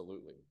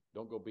 Absolutely.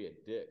 Don't go be a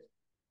dick,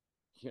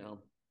 you know.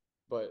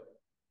 But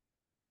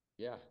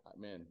yeah,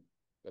 man,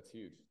 that's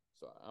huge.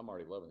 So I'm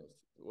already loving this.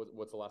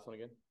 What's the last one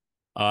again?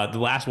 The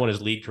last one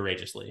is lead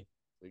courageously.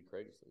 Lead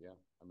courageously. Yeah.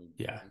 I mean,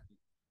 Yeah.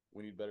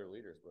 we need better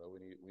leaders, bro.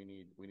 We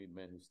need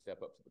men who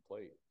step up to the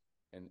plate.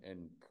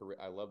 And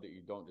I love that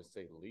you don't just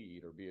say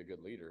lead or be a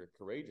good leader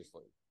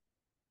courageously,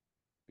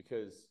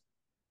 because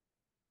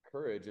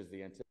courage is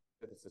the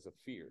antithesis of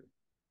fear.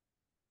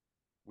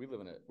 We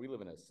live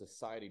in a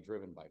society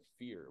driven by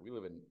fear. We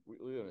live in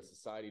a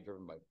society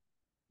driven by,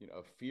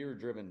 fear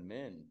driven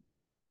men,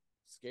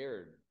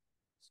 scared,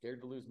 scared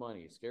to lose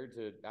money, scared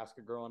to ask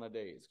a girl on a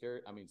date,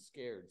 scared. And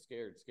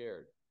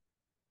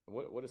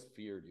what does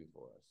fear do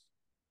for us?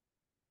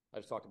 I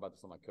just talked about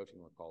this on my coaching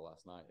call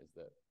last night, is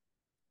that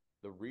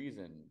the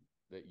reason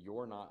that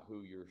you're not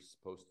who you're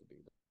supposed to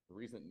be, the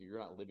reason you're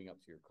not living up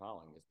to your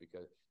calling, is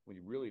because when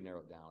you really narrow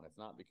it down, it's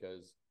not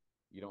because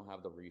you don't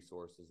have the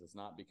resources. It's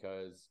not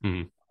because,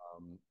 Mm-hmm.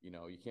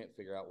 You can't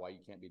figure out why you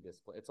can't be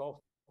disciplined. It's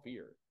all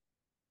fear.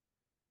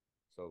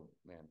 So,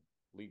 man,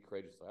 lead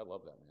courageously. I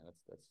love that, man.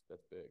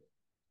 That's big.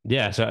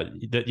 Yeah. So I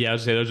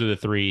would say those are the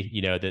three,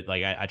 that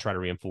like I try to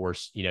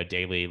reinforce,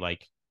 daily,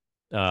 like,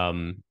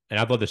 and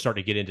I'd love to start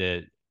to get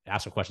into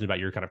ask some questions about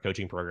your kind of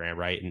coaching program,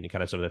 right? And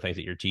kind of some of the things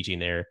that you're teaching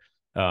there.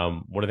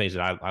 One of the things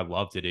that I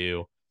love to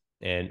do,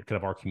 and kind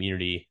of our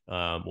community,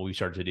 what we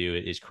started to do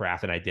is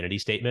craft an identity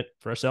statement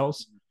for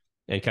ourselves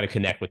and kind of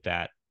connect with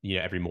that,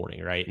 every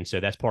morning. Right. And so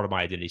that's part of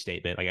my identity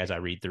statement. Like, as I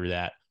read through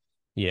that,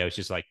 it's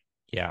just like,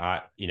 yeah,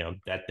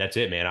 that's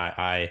it, man.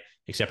 I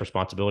accept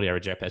responsibility. I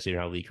reject passivity,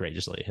 and I lead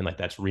courageously. And like,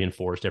 that's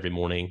reinforced every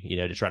morning,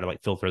 to try to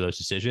like filter those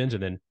decisions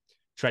and then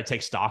try to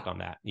take stock on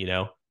that,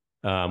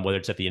 whether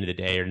it's at the end of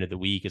the day or end of the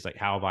week. Is like,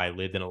 how have I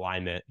lived in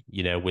alignment,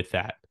 with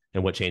that,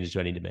 and what changes do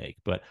I need to make?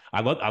 But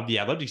I'd love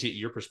to see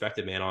your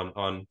perspective, man,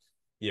 on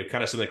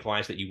kind of some of the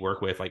clients that you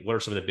work with. Like, what are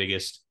some of the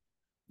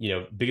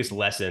biggest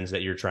lessons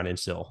that you're trying to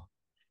instill?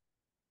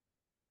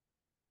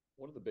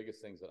 One of the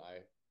biggest things that I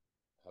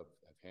have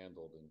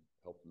handled and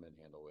helped men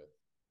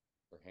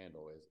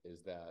handle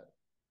is that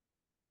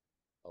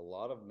a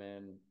lot of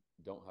men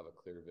don't have a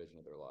clear vision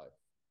of their life.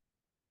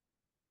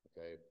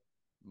 Okay.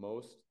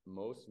 Most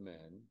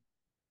men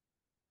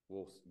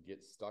will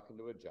get stuck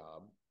into a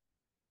job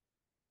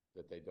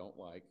that they don't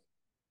like.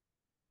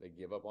 They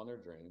give up on their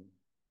dream.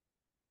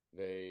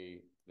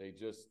 They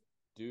just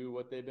do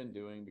what they've been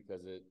doing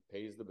because it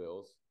pays the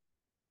bills,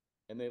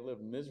 and they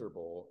live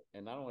miserable.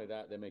 And not only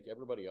that, they make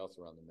everybody else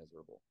around them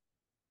miserable.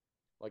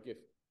 Like, if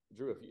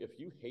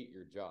you hate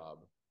your job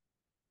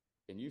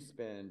and you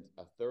spend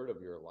a third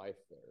of your life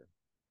there,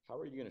 how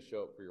are you going to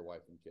show up for your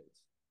wife and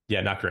kids?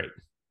 Yeah, not great.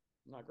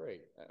 Not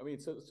great. I mean,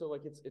 so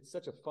like, it's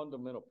such a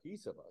fundamental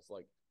piece of us.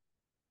 Like,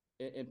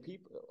 and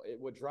people,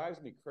 what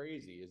drives me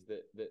crazy is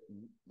that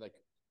like,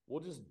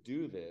 we'll just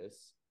do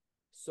this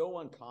so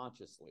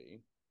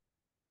unconsciously,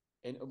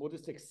 and we'll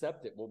just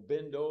accept it. We'll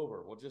bend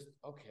over. We'll just,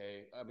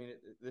 okay, I mean,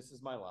 this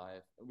is my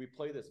life. And we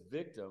play this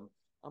victim.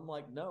 I'm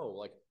like, no,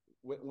 like,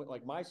 when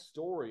like, my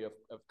story of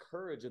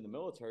courage in the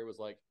military was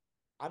like,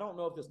 I don't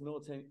know if this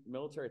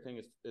military thing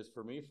is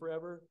for me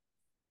forever,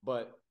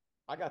 but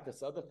I got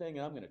this other thing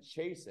and I'm going to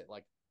chase it.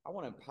 Like, I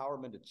want to empower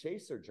men to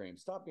chase their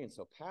dreams. Stop being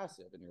so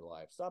passive in your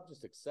life. Stop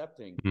just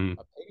accepting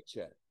a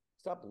paycheck.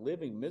 Stop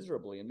living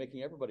miserably and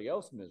making everybody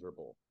else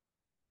miserable.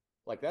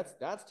 Like,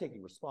 that's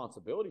taking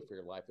responsibility for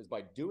your life, is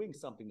by doing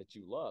something that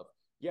you love.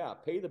 Yeah,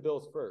 pay the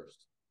bills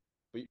first.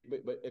 But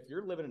if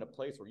you're living in a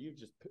place where you've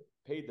just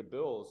paid the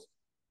bills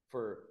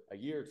for a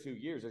year, 2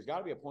 years, there's got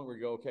to be a point where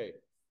you go, okay,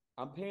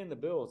 I'm paying the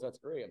bills. That's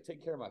great. I'm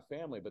taking care of my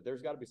family, but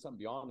there's got to be something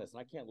beyond this, and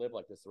I can't live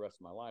like this the rest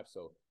of my life.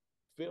 So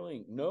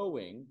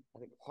knowing, I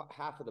think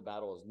half of the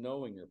battle is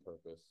knowing your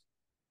purpose.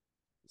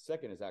 The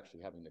second is actually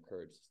having the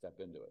courage to step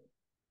into it.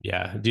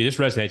 Yeah, dude, this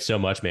resonates so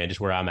much, man.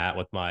 Just where I'm at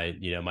with my,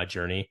 my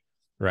journey,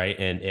 right?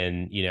 And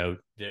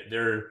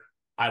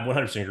I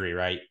 100% agree,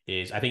 right?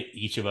 Is I think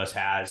each of us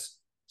has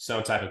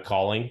some type of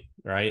calling,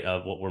 right,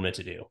 of what we're meant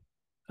to do.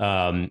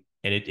 And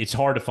it's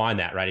hard to find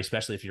that, right?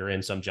 Especially if you're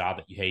in some job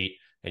that you hate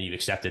and you've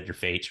accepted your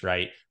fate,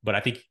 right? But I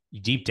think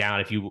deep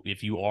down, if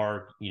you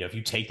are, if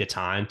you take the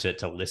time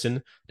to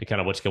listen to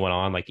kind of what's going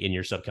on, like in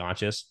your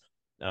subconscious,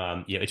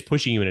 it's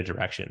pushing you in a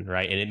direction,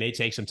 right? And it may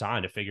take some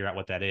time to figure out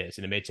what that is,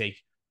 and it may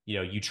take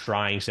you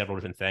trying several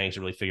different things to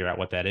really figure out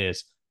what that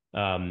is.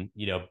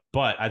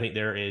 But I think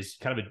there is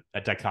kind of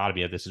a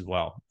dichotomy of this as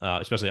well,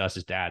 especially us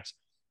as dads,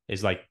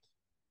 is like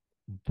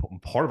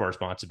part of our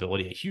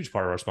responsibility, a huge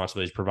part of our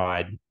responsibility, is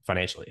provide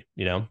financially,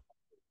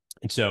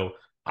 And so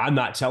I'm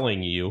not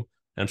telling you,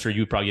 and I'm sure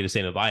you would probably get the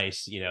same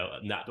advice,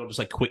 don't just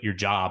like quit your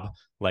job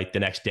like the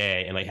next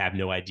day and like have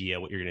no idea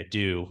what you're going to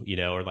do,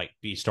 or like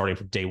be starting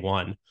from day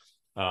one.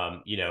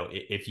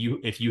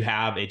 If you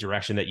have a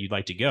direction that you'd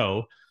like to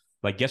go,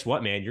 like, guess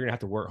what, man, you're gonna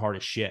have to work hard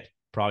as shit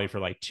probably for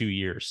like 2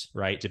 years,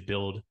 right, to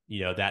build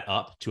that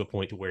up to a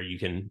point to where you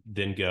can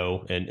then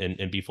go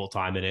and be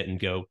full-time in it and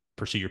go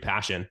pursue your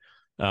passion.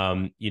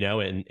 And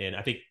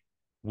I think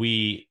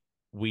we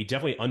we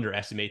definitely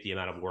underestimate the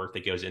amount of work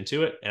that goes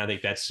into it, and I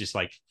think that's just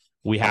like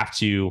we have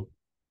to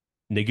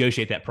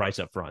negotiate that price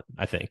up front,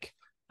 I think.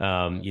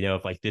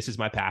 If like this is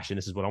my passion,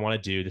 this is what I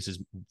want to do, this is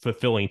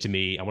fulfilling to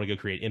me, I want to go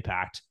create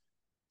impact.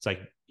 It's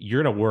like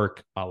you're going to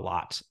work a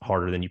lot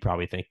harder than you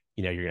probably think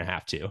you're going to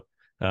have to.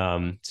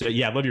 So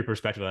yeah, I love your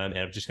perspective on that,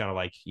 and just kind of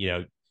like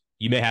you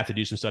may have to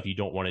do some stuff you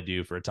don't want to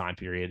do for a time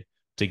period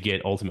to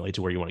get ultimately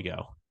to where you want to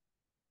go.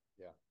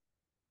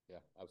 Yeah,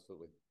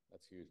 absolutely.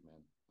 That's huge,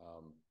 man.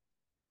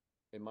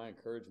 And my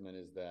encouragement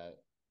is that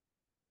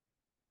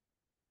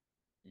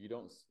you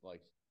don't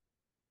like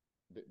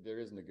there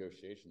is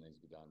negotiation that needs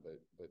to be done,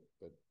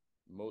 but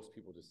most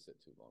people just sit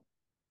too long.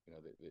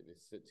 They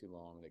sit too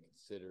long. They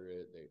consider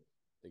it.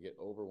 They get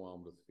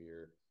overwhelmed with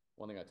fear.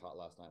 One thing I taught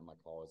last night in my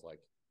call is like,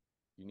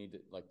 you need to,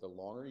 like, the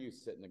longer you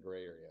sit in the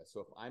gray area. So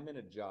if I'm in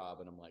a job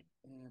and I'm like,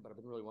 but I've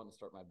been really wanting to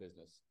start my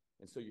business.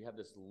 And so you have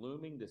this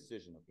looming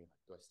decision of,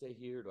 do I stay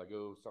here? Do I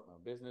go start my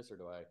own business, or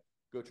do I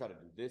go try to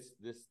do this,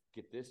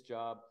 get this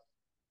job?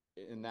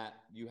 And that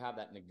you have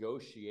that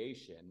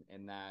negotiation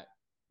and that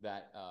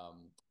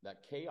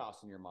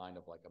chaos in your mind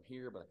of like, I'm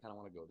here, but I kind of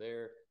want to go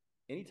there.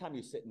 Anytime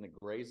you sit in the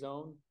gray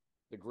zone,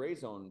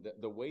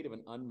 the weight of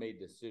an unmade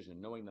decision,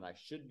 knowing that I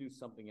should do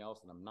something else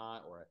and I'm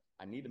not, or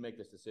I need to make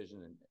this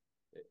decision, and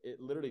it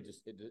literally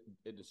just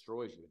it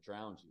destroys you, it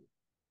drowns you.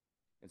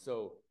 And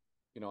so,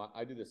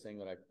 I do this thing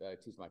that I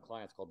teach my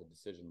clients called the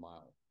decision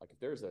mile. Like, if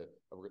there's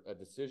a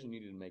decision you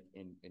need to make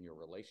in your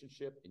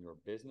relationship, in your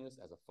business,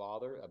 as a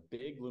father, a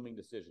big looming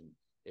decision,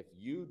 if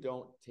you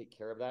don't take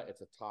care of that,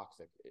 it's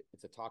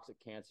a toxic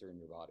cancer in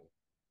your body.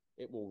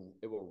 It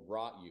will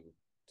rot you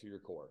to your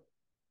core.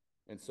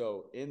 And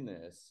so in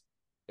this,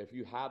 if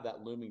you have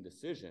that looming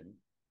decision,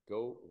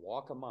 go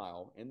walk a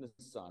mile in the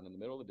sun in the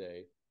middle of the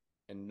day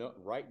and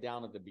write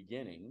down at the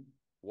beginning,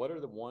 what are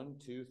the 1,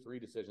 2, 3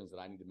 decisions that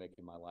I need to make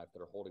in my life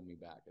that are holding me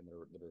back and that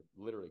are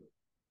literally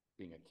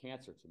being a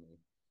cancer to me?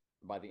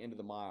 By the end of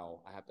the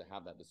mile, I have to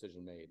have that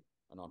decision made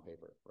and on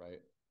paper,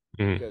 right?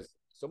 Mm-hmm. Because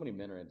so many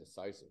men are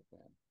indecisive,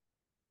 man.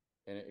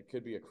 And it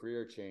could be a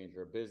career change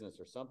or a business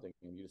or something,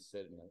 and you just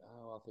sit and you're like,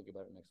 oh, I'll think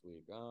about it next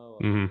week. Oh,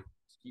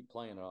 just keep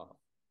playing it off.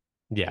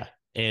 Yeah.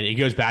 And it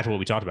goes back to what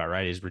we talked about,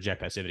 right? Is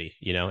reject passivity.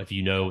 If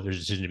there's a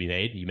decision to be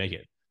made, you make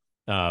it.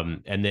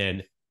 And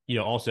then,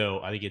 also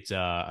I think it's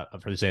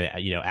for the saying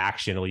that,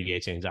 action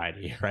alleviates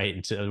anxiety, right?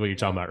 And so what you're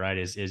talking about, right,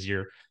 is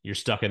you're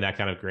stuck in that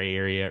kind of gray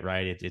area,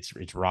 right?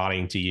 It's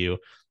rotting to you.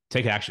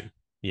 Take action,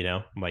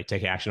 like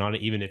take action on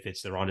it. Even if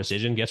it's the wrong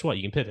decision, guess what?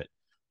 You can pivot,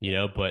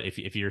 but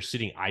if you're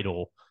sitting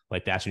idle,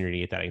 like that's when you're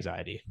gonna get that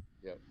anxiety.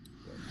 Yep.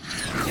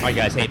 All right,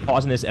 guys. Hey,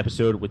 pausing this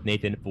episode with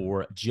Nathan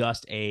for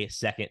just a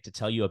second to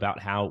tell you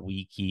about how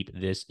we keep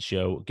this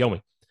show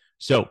going.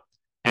 So,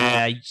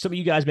 some of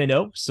you guys may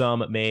know,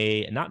 some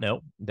may not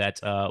know, that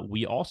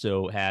we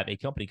also have a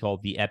company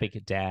called the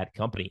Epic Dad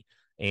Company.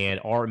 And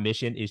our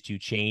mission is to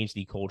change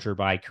the culture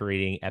by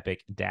creating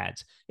epic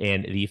dads.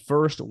 And the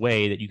first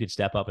way that you could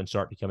step up and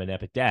start becoming an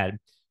epic dad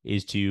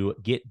is to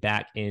get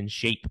back in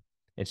shape.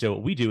 And so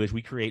what we do is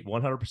we create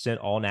 100%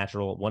 all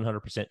natural,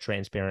 100%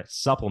 transparent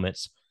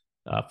supplements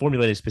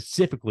formulated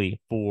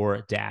specifically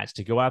for dads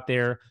to go out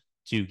there,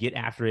 to get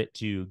after it,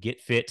 to get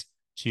fit,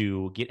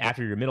 to get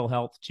after your mental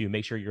health, to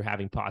make sure you're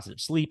having positive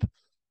sleep.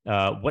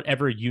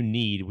 Whatever you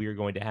need, we are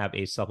going to have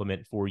a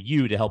supplement for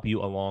you to help you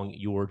along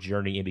your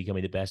journey in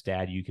becoming the best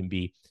dad you can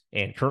be.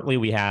 And currently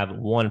we have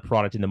one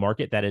product in the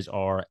market that is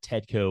our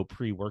Tedco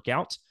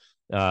pre-workout.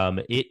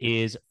 It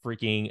is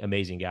freaking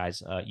amazing,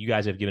 guys. You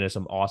guys have given us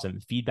some awesome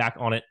feedback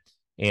on it,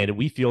 and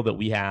we feel that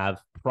we have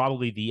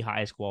probably the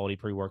highest quality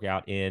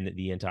pre-workout in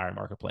the entire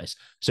marketplace.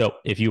 So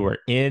if you are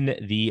in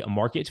the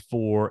market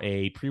for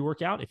a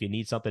pre-workout, if you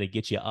need something to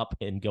get you up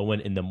and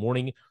going in the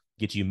morning,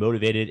 get you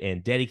motivated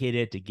and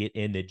dedicated to get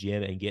in the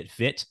gym and get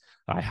fit,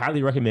 I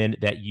highly recommend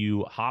that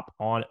you hop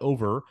on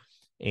over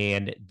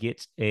and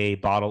get a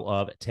bottle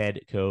of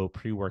Tedco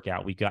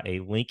pre-workout. We've got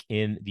a link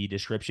in the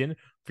description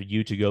for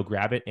you to go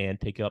grab it and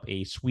pick up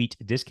a sweet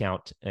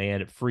discount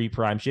and free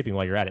Prime shipping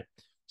while you're at it.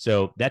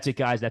 So that's it,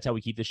 guys. That's how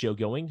we keep the show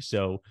going.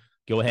 So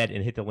go ahead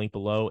and hit the link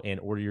below and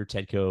order your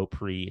Tedco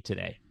pre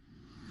today.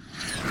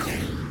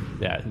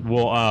 Yeah.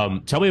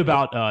 Well, tell me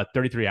about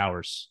 33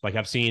 hours. Like,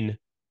 I've seen,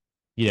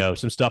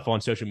 some stuff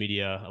on social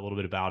media, a little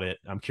bit about it.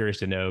 I'm curious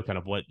to know kind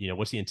of what,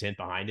 what's the intent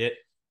behind it?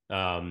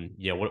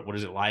 What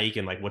is it like?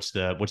 And like, what's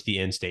the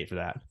end state for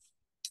that?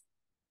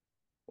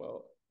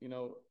 Well,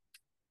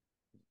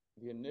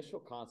 the initial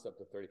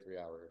concept of 33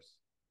 hours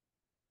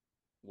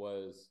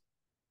was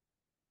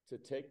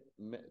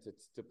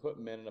to put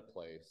men in a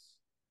place.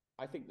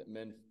 I think that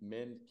men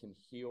can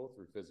heal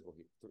through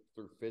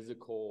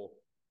physical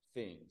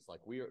things.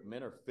 Like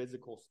men are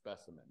physical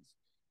specimens.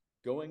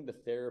 Going to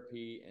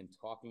therapy and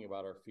talking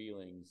about our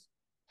feelings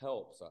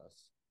helps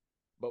us.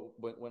 But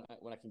when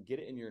I can get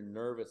it in your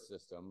nervous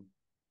system,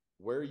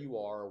 where you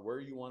are, where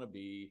you want to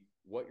be,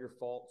 what your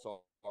faults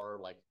are,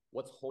 like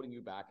what's holding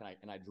you back,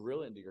 and I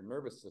drill it into your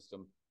nervous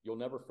system, you'll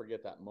never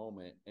forget that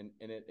moment, and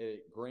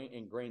it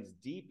ingrains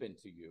deep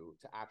into you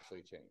to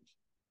actually change.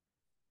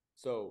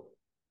 So,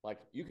 like,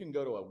 you can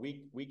go to a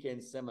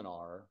weekend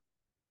seminar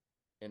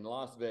in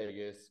Las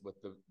Vegas with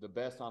the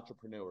best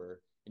entrepreneur,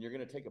 and you're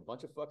going to take a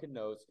bunch of fucking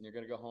notes, and you're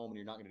going to go home and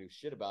you're not going to do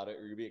shit about it,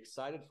 or you'll be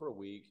excited for a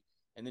week,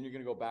 and then you're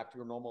going to go back to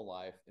your normal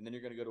life, and then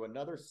you're going to go to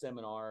another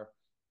seminar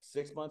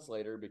 6 months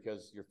later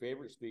because your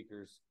favorite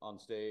speaker's on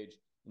stage,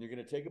 and you're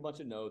going to take a bunch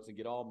of notes and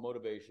get all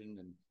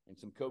motivation and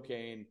some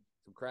cocaine,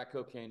 some crack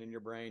cocaine in your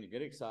brain. You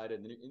get excited,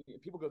 and then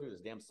people go through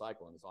this damn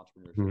cycle in this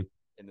entrepreneurship,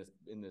 in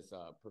this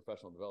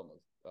professional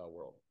development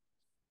world.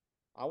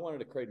 I wanted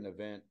to create an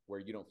event where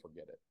you don't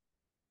forget it.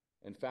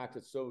 In fact,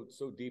 it's so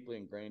deeply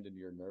ingrained into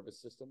your nervous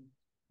system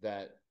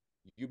that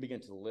you begin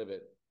to live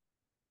it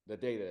the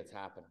day that it's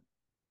happening.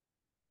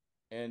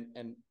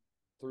 And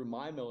through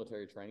my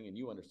military training, and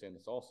you understand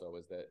this also,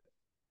 is that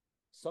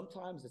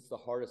sometimes it's the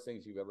hardest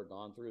things you've ever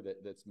gone through that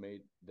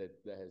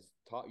has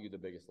taught you the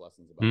biggest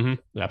lessons about yourself.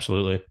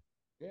 Absolutely.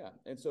 Yeah.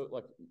 And so,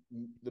 like,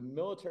 the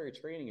military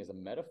training is a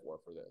metaphor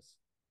for this,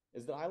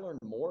 is that I learned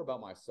more about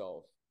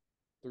myself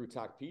through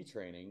TACP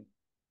training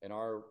and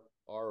our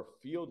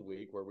field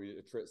week, where we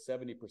treat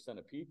 70%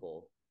 of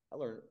people. I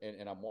learned,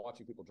 and I'm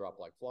watching people drop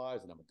like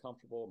flies, and I'm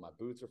uncomfortable, my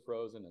boots are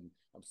frozen, and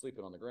I'm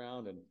sleeping on the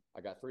ground, and I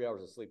got 3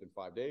 hours of sleep in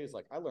 5 days.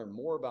 Like, I learned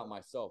more about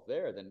myself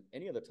there than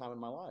any other time in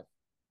my life.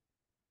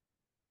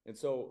 And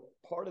so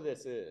part of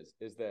this is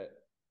that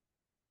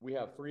we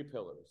have 3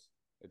 pillars.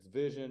 It's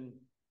vision,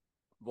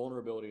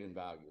 vulnerability, and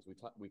values.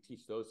 We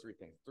teach those 3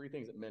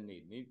 things that men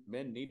need.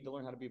 Men need to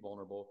learn how to be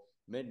vulnerable.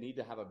 Men need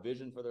to have a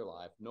vision for their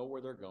life, know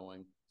where they're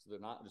going, so they're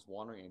not just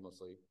wandering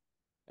aimlessly.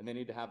 And they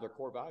need to have their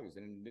core values,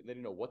 and they need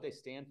to know what they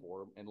stand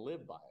for and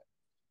live by it.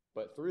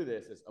 But through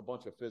this is a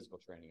bunch of physical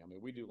training. I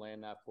mean, we do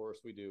land nav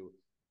course. We do,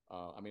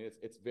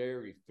 it's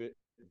very,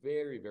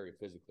 very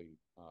physically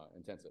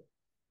intensive.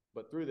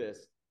 But through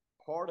this,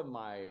 part of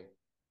my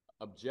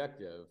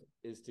objective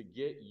is to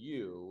get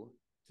you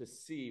to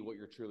see what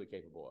you're truly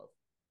capable of.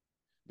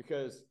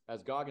 Because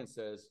as Goggins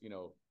says,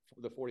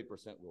 the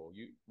 40% rule,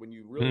 when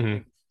you really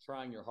think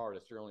trying your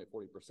hardest, you're only at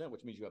 40%,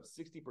 which means you have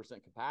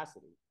 60%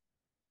 capacity.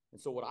 And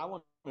so what I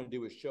want to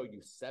do is show you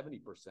 70%.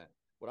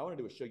 What I want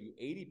to do is show you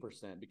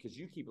 80%, because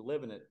you keep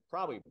living it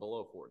probably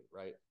below 40,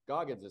 right?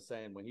 Goggins is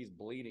saying when he's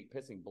bleeding,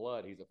 pissing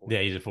blood, he's at 40.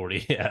 Yeah, he's at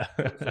 40. Yeah.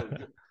 So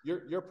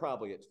you're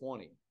probably at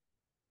 20.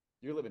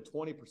 You're living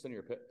 20% of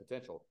your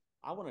potential.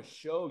 I want to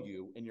show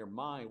you in your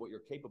mind what you're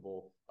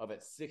capable of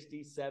at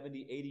 60,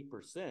 70,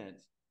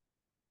 80%,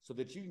 so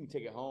that you can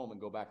take it home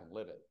and go back and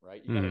live it,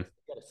 right? You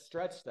gotta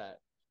stretch the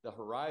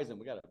horizon.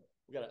 I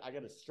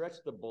gotta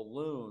stretch the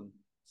balloon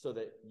so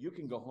that you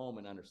can go home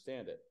and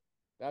understand it.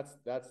 That's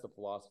the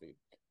philosophy.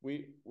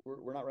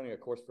 We're not running a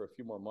course for a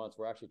few more months.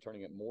 We're actually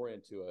turning it more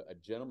into a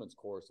gentleman's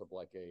course of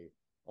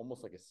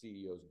almost like a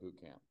CEO's boot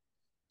camp.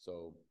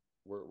 So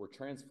we're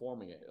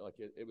transforming it. Like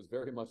it was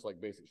very much like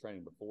basic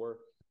training before.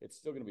 It's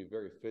still going to be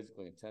very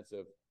physically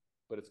intensive,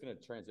 but it's going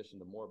to transition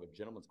to more of a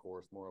gentleman's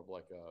course, more of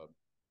like the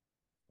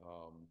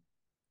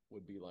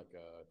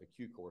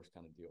Q course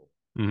kind of deal.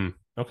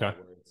 Okay.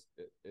 Where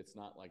it's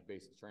not like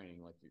basic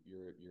training, like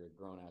you're a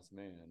grown ass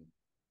man,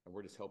 and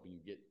we're just helping you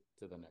get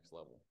to the next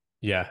level.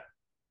 Yeah.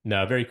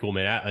 No, very cool,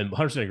 man. I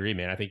 100% agree,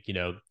 man. I think,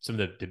 some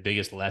of the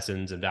biggest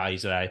lessons and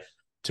values that I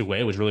took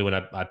away was really when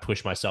I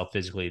pushed myself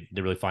physically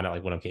to really find out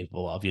like what I'm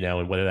capable of,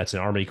 and whether that's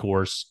an army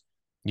course,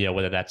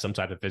 whether that's some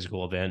type of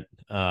physical event.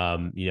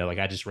 Like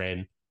I just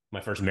ran my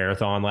first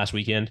marathon last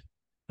weekend.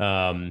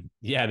 Yeah,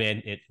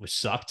 man, it was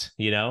sucked,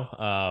 but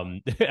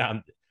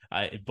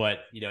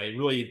it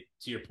really,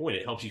 to your point,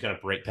 it helps you kind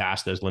of break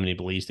past those limiting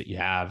beliefs that you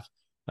have,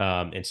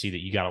 and see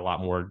that you got a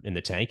lot more in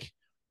the tank.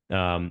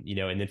 And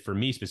then for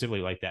me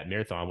specifically, like that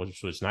marathon,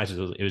 which was nice,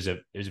 it was a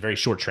very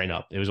short train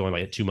up. It was only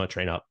like a 2-month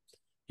train up,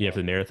 for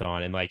the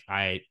marathon. And like,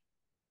 I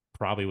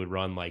probably would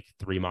run like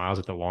 3 miles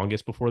at the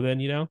longest before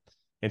then,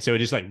 And so it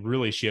just like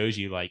really shows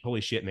you like,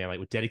 holy shit, man, like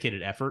with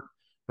dedicated effort,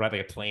 right?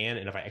 Like a plan.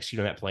 And if I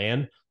execute on that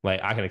plan, like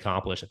I can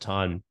accomplish a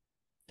ton.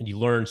 And you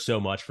learn so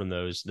much from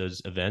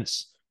those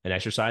events and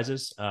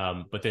exercises.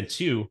 But then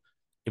 2,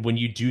 when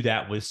you do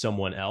that with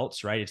someone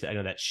else, right? It's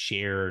that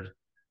shared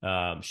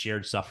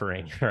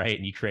suffering, right?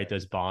 And you create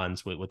those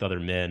bonds with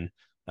other men.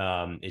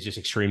 Is just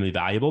extremely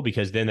valuable,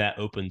 because then that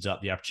opens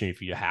up the opportunity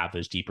for you to have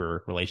those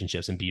deeper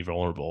relationships and be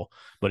vulnerable.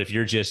 But if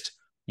you're just,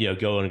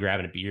 going and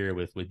grabbing a beer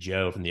with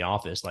Joe from the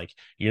office, like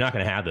you're not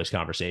going to have those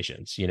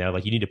conversations,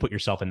 like you need to put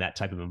yourself in that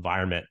type of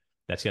environment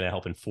that's going to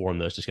help inform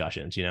those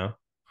discussions,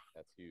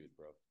 That's huge,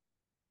 bro.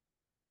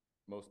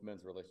 Most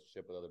men's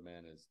relationship with other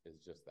men is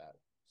just that: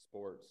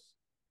 sports,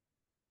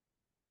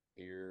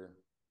 beer,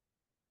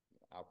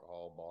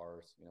 alcohol,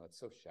 bars. It's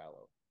so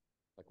shallow.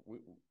 Like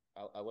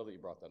I love that you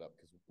brought that up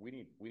because we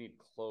need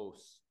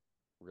close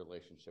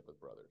relationship with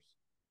brothers.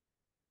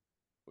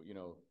 But,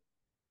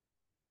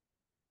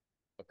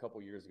 a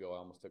couple years ago, I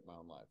almost took my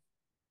own life.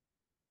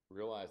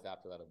 Realized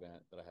after that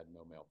event that I had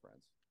no male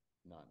friends,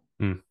 none.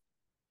 Mm.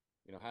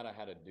 Had I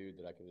had a dude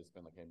that I could have just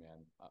been like, hey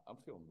man, I'm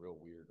feeling real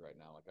weird right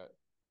now. Like I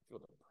feel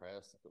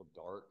depressed. I feel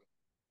dark.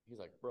 He's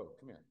like, bro,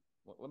 come here.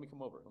 Let me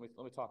come over. Let me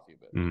talk to you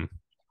a bit. Mm.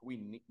 We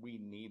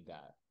need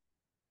that.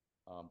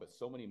 But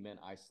so many men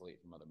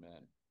isolate from other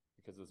men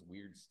because of this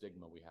weird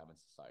stigma we have in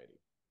society.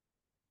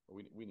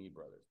 We need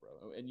brothers,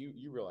 bro. And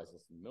you realize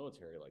this in the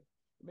military, like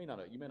you may not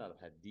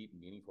have had deep,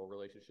 meaningful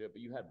relationship,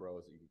 but you had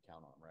bros that you could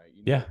count on, right?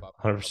 You knew Yeah, if I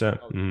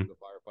 100%. was Mm. into a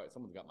firefight,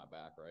 someone's got my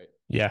back, right?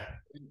 Yeah.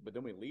 But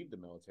then we leave the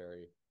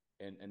military,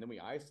 and then we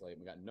isolate.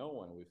 And we got no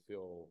one, and we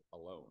feel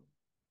alone.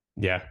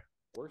 Yeah.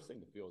 Worst thing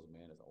to feel as a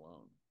man is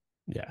alone.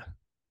 Yeah.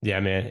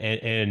 Yeah, man.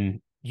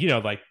 And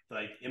like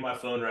in my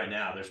phone right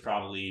now, there's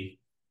probably,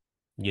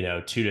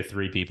 2 to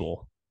 3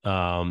 people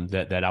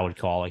that I would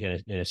call like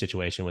in a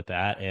situation with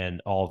that. And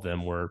all of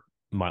them were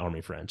my army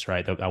friends,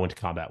 right? That I went to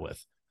combat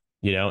with,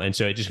 and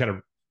so it just kind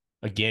of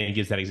again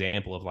gives that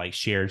example of like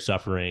shared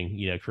suffering,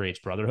 creates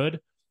brotherhood.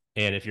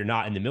 And if you're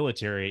not in the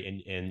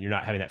military and you're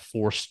not having that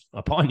forced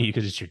upon you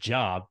because it's your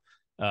job,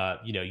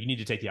 you need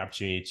to take the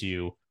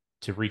opportunity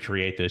to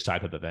recreate those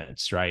type of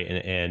events, right?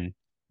 And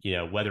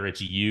whether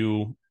it's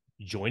you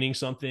joining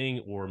something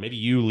or maybe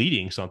you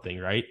leading something,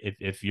 right?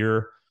 If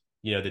you're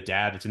the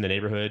dad that's in the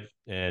neighborhood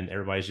and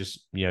everybody's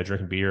just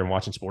drinking beer and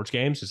watching sports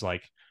games, it's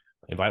like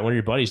invite one of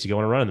your buddies to go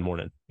on a run in the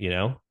morning.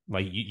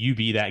 Like you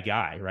be that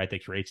guy, right?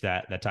 That creates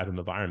that type of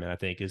environment. I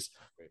think is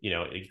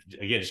again,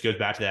 it just goes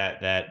back to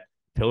that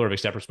pillar of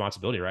accept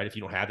responsibility, right? If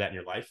you don't have that in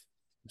your life,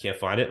 you can't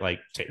find it. Like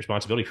take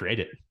responsibility, create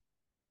it.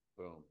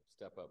 Boom,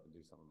 step up and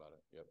do something about it.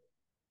 Yep,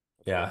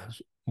 that's Yeah. good.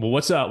 Well,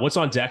 what's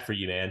on deck for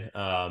you, man?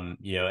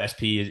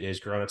 SP is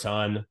growing a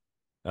ton.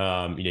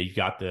 You've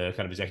got the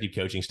kind of executive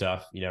coaching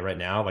stuff, right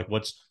now. Like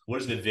what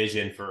is the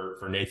vision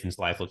for Nathan's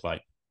life look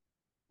like?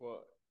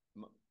 Well,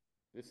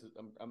 this is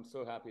I'm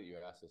so happy that you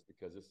asked this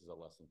because this is a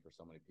lesson for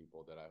so many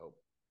people that I hope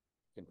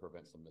can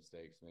prevent some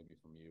mistakes, maybe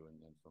from you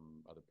and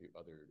from other people,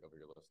 other of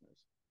your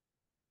listeners.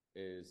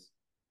 Is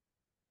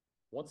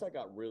once I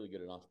got really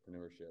good at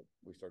entrepreneurship,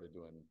 we started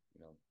doing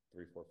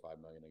 3, 4, 5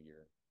 million a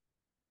year.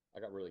 I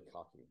got really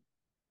cocky.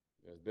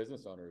 As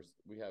business owners,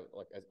 we have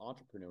like as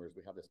entrepreneurs,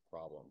 we have this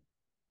problem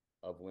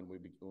of when we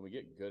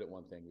get good at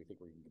one thing, we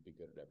think we can be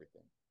good at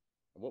everything.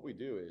 And what we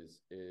do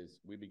is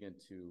we begin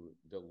to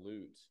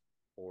dilute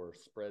or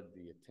spread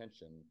the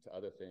attention to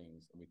other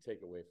things, and we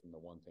take away from the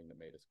one thing that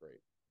made us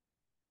great,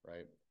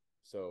 right?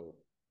 So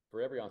for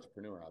every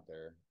entrepreneur out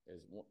there,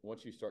 is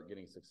once you start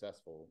getting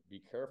successful, be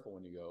careful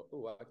when you go,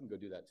 oh, I can go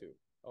do that too.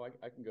 Oh,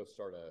 I can go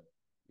start a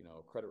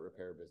credit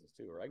repair business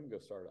too, or I can go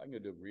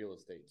do real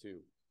estate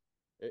too.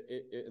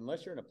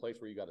 Unless you're in a place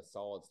where you got a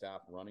solid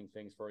staff running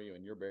things for you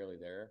and you're barely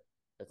there,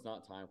 it's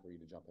not time for you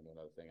to jump into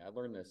another thing. I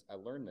learned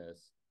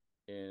this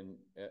in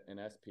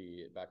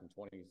SP back in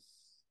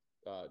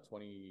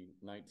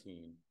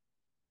 2019.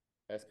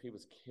 SP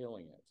was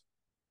killing it,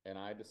 and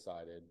I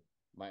decided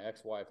my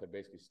ex-wife had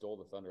basically stole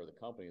the thunder of the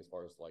company as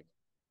far as like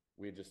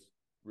we had just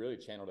really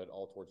channeled it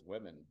all towards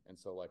women. And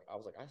so like I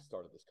was like, I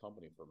started this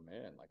company for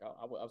men. Like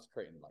I was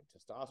creating like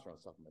testosterone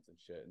supplements and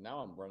shit, and now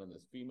I'm running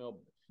this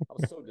female. I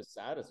was so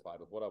dissatisfied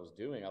with what I was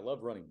doing. I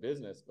love running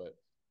business, but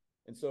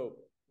and so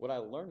what I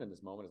learned in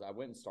this moment is I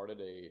went and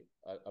started a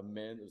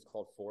men. It was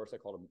called Force. I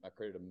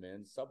created a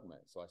men's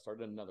supplement. So I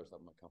started another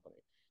supplement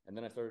company, and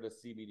then I started a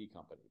CBD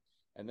company,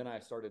 and then I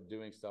started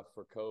doing stuff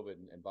for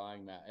COVID and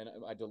buying that. And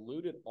I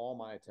diluted all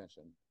my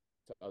attention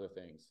to other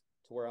things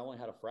to where I only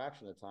had a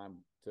fraction of the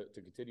time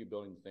to continue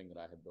building the thing that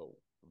I had built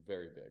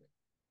very big.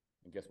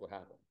 And guess what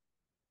happened?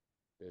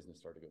 Business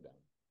started to go down.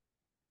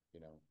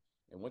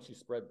 And once you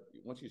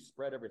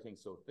spread everything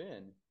so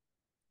thin,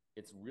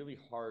 it's really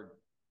hard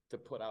to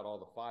put out all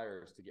the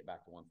fires to get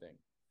back to one thing.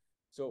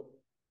 So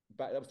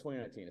that was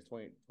 2019. It's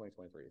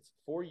 2023. It's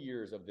 4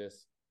 years of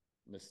this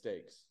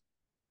mistakes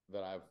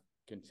that I've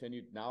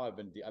continued. Now I've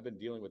been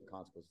dealing with the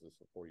consequences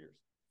for 4 years.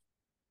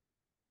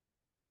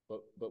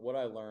 But what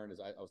I learned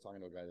is I was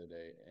talking to a guy the other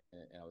day,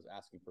 and I was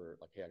asking for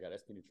like, hey, I got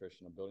SP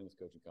Nutrition. I'm building this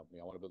coaching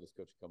company. I want to build this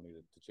coaching company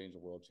to change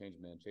the world, change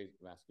men, change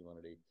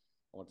masculinity.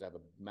 I want to have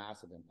a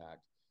massive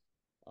impact,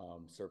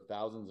 serve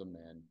thousands of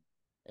men.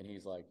 And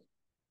he's like,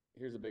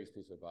 here's the biggest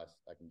piece of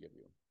advice I can give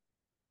you.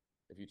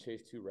 If you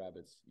chase 2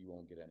 rabbits, you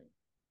won't get any.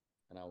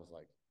 And I was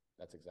like,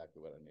 that's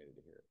exactly what I needed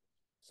to hear.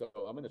 So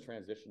I'm in the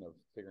transition of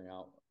figuring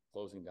out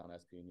closing down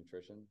SP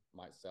Nutrition.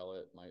 Might sell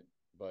it,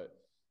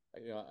 but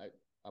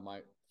I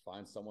might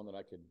find someone that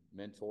I could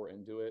mentor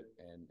into it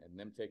and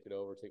them take it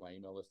over, take my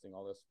email listing,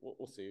 all this.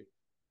 We'll see.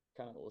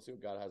 We'll see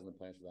what God has in the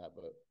plans for that.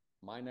 But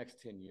my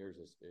next 10 years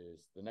is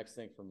the next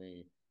thing for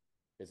me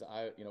is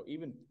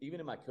even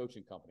in my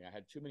coaching company, I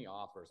had too many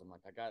offers. I'm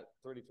like, I got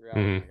 33 hours,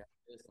 Mm-hmm. I got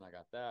this and I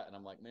got that. And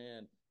I'm like,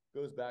 man, it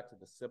goes back to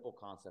the simple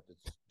concept of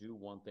just do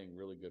one thing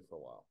really good for a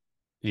while.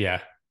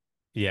 Yeah.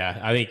 Yeah.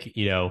 I think,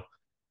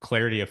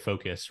 clarity of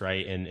focus,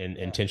 right? And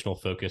Yeah. intentional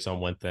focus on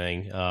one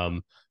thing.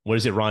 What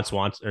is it, Ron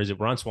Swanson, or is it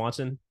Ron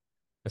Swanson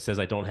that says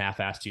like don't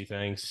half-ass two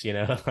things,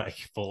 like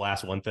full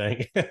ass one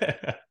thing.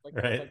 It's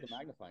Right? like the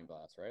magnifying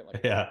glass, right?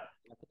 Like Yeah.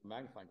 I put the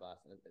magnifying glass,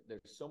 and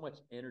there's so much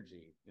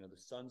energy. The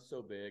sun's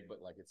so big,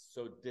 but like it's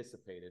so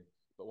dissipated.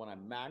 But when I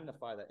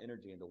magnify that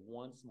energy into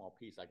one small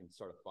piece, I can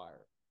start a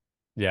fire.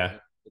 Yeah.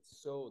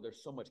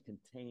 There's so much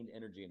contained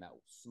energy in that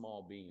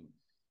small beam,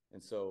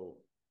 and so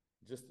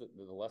just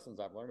the lessons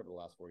I've learned over the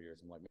last 4 years,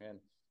 I'm like, man,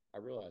 I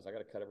realize I got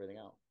to cut everything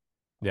out.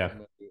 Yeah.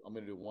 I'm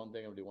gonna do one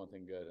thing. I'm gonna do one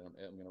thing good, and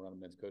I'm gonna run a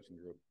men's coaching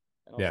group,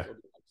 and I'll Yeah. still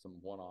do like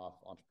some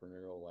one-off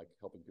entrepreneurial, like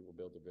helping people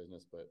build their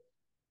business, but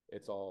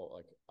it's all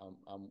like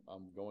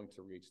I'm going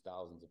to reach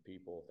thousands of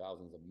people,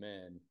 thousands of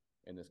men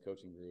in this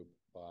coaching group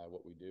by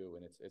what we do,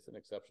 and it's an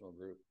exceptional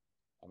group.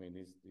 I mean,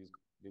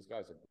 these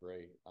guys are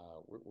great.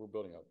 We're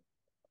building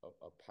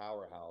a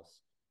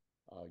powerhouse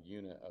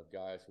unit of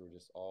guys who are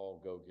just all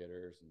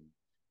go-getters, and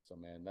so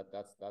man,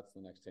 that's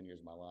the next 10 years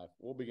of my life.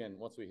 We'll begin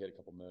once we hit a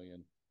couple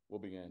million. We'll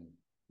begin,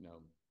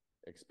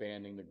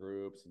 expanding the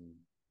groups and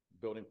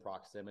building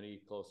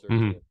proximity closer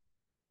Mm-hmm.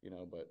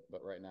 to,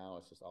 but right now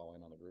it's just all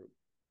in on the group.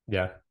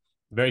 Yeah.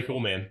 Very cool,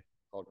 man.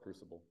 Called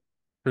Crucible.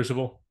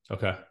 Crucible.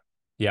 Okay.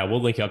 Yeah,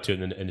 we'll link up to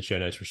it in the show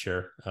notes for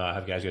sure.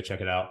 Have guys go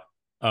check it out.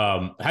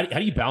 How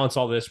do you balance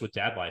all this with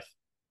dad life?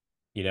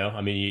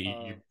 I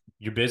mean,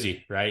 you're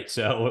busy, right?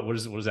 So what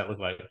does that look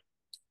like?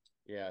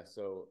 Yeah,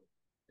 so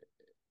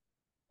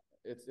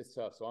it's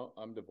tough. So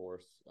I'm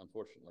divorced,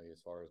 unfortunately, as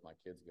far as my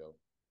kids go.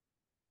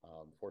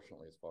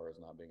 Fortunately, as far as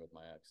not being with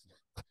my ex,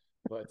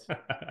 but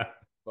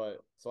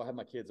so I have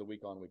my kids a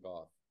week on, week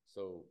off.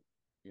 So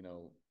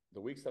the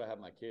weeks that I have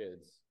my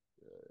kids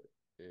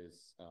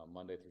is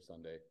Monday through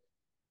Sunday,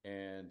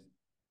 and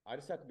I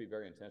just have to be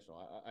very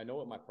intentional. I know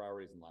what my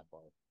priorities in life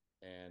are,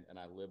 and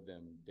I live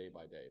them day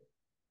by day.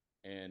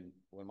 And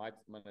when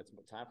it's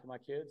time for my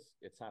kids,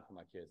 it's time for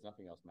my kids.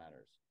 Nothing else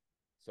matters.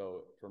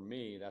 So for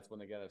me, that's when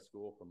they get out of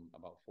school from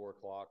about 4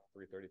 o'clock,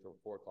 3:30 to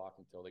 4 o'clock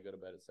until they go to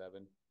bed at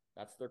 7.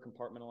 That's their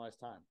compartmentalized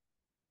time.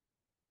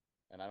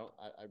 And I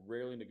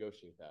rarely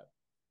negotiate that.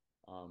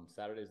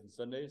 Saturdays and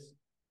Sundays,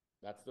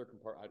 that's their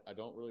I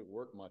don't really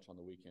work much on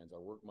the weekends. I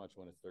work much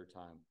when it's their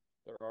time.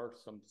 There are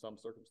some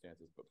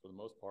circumstances, but for the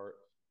most part,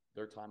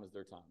 their time is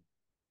their time.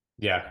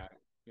 Yeah.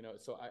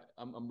 So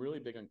I'm really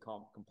big on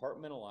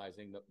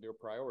compartmentalizing their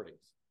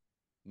priorities.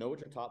 Know what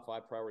your top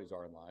 5 priorities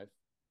are in life.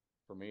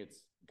 For me,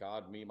 it's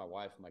God, me, my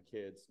wife, my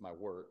kids, my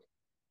work,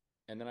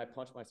 and then I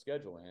punch my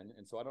schedule in.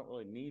 And so I don't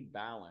really need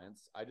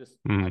balance. I just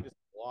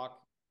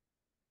block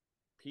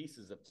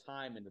pieces of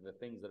time into the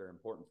things that are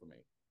important for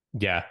me.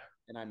 Yeah.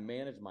 And I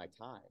manage my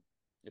time.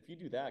 If you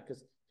do that,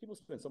 because people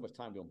spend so much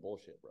time doing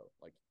bullshit, bro.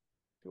 Like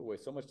people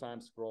waste so much time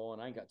scrolling.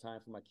 I ain't got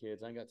time for my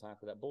kids. I ain't got time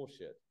for that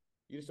bullshit.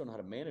 You just don't know how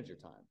to manage your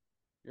time.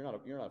 You're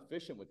not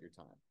efficient with your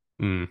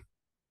time.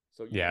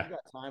 So you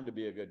got time to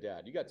be a good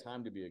dad. You got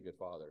time to be a good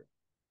father.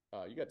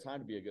 You got time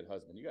to be a good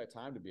husband. You got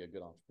time to be a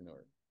good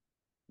entrepreneur.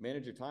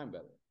 Manage your time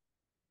better.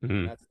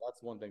 And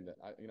that's one thing that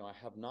I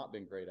have not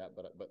been great at,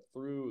 but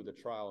through the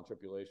trial and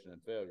tribulation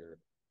and failure,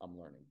 I'm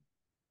learning.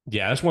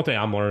 Yeah, that's one thing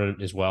I'm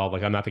learning as well.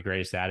 Like I'm not the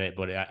greatest at it,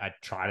 but I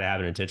try to have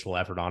an intentional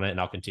effort on it,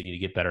 and I'll continue to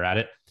get better at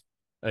it.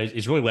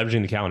 It's really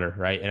leveraging the calendar,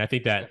 right? And I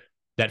think that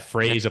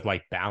phrase of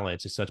like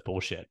balance is such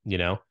bullshit.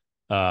 Just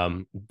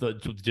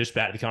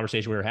back to the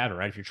conversation we were having,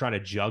 right? If you're trying to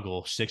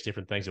juggle 6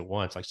 different things at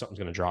once, like something's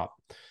going to drop.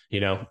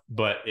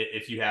 But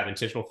if you have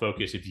intentional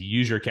focus, if you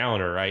use your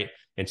calendar, right,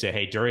 and say,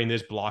 hey, during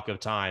this block of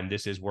time,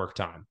 this is work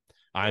time.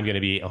 I'm going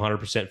to be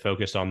 100%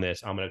 focused on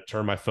this. I'm going to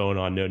turn my phone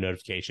on, no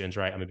notifications,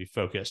 right? I'm going to be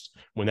focused.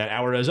 When that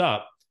hour is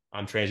up,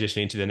 I'm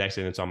transitioning to the next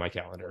thing that's on my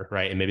calendar,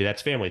 right? And maybe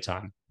that's family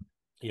time.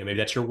 Maybe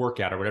that's your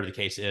workout or whatever the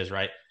case is,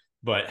 right?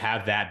 But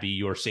have that be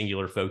your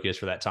singular focus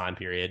for that time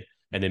period,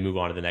 and then move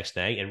on to the next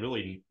thing and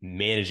really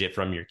manage it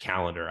from your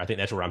calendar. I think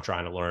that's where I'm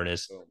trying to learn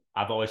is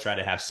I've always tried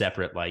to have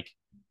separate, like,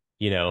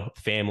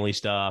 family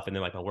stuff and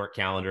then like my work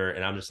calendar.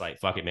 And I'm just like,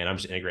 fuck it, man. I'm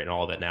just integrating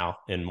all of it now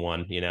in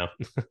one,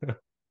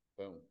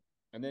 Boom.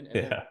 And then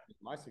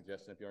my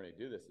suggestion, if you already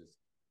do this,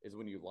 is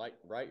when you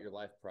write your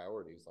life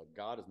priorities, like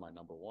God is my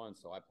number one.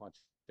 So I punch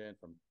in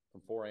from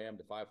 4 a.m.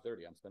 to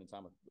 5:30. I'm spending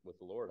time with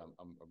the Lord.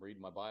 I'm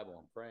reading my Bible.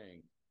 I'm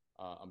praying.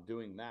 I'm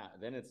doing that.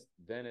 Then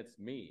it's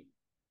me.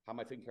 How am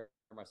I taking care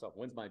of myself?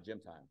 When's my gym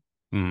time?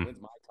 When's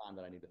my time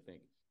that I need to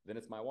think? Then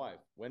it's my wife.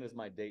 When is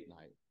my date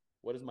night?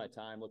 What does my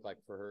time look like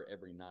for her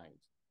every night?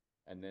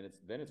 And then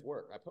it's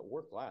work. I put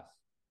work last,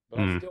 but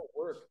I'll still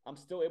work. I'm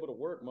still able to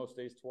work most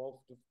days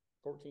 12 to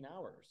 14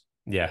 hours.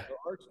 Yeah. There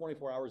are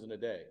 24 hours in a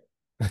day.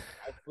 I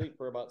sleep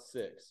for about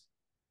 6.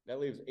 That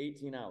leaves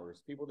 18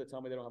 hours. People that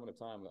tell me they don't have enough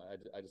time,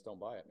 I just don't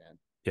buy it, man.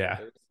 Yeah.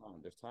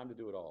 There's time to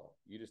do it all.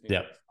 You just need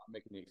to stop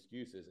making the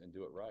excuses and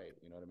do it right.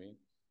 You know what I mean?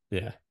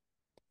 Yeah.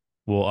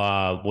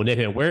 Well,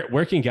 Nathan,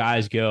 where can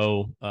guys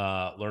go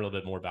learn a little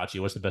bit more about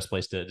you? What's the best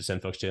place to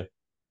send folks to?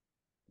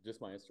 Just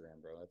my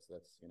Instagram, bro. That's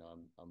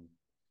I'm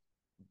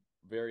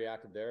very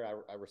active there.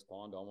 I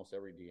respond to almost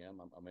every DM.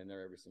 I'm in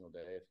there every single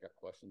day. If you got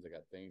questions, I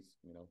got things,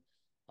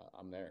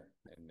 I'm there,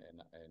 and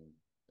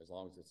as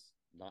long as it's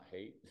not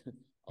hate,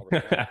 I'll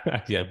respond.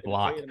 Yeah, If it's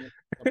block. hate,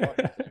 I'm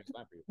blocking. It's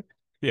time for you.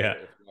 Yeah.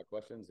 If you got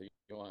questions,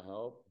 you want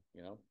help,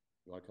 you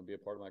want to come be a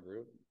part of my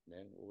group,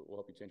 man, we'll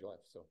help you change your life.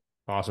 So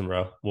Awesome,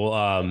 bro.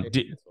 Well, Nathan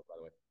Mansfield, by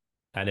the way.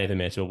 at Nathan,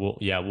 man. So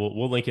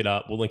we'll link it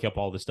up. We'll link up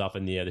all the stuff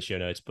in the show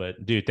notes.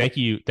 But dude, thank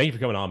you for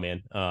coming on,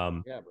 man.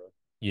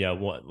 Yeah,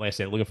 bro. Like I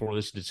said, looking forward to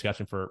this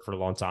discussion for a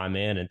long time,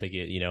 man, and think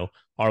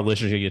our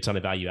listeners are gonna get a ton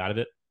of value out of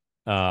it.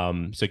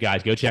 So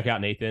guys, go check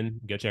out Nathan.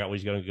 Go check out what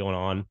he's going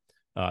on.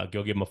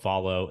 Go give him a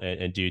follow,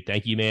 and dude,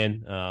 thank you,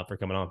 man, for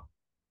coming on.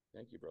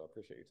 Thank you, bro. I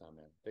appreciate your time,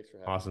 man. Thanks for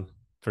having Awesome. me.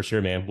 For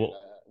sure, man.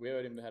 We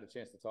haven't even had a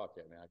chance to talk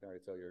yet, man. I can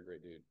already tell you're a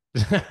great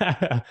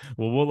dude.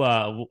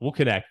 Well, we'll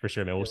connect for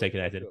sure, man. We'll stay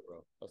connected. Let's do it,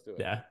 bro. Let's do it.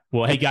 Yeah.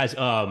 Well, hey guys.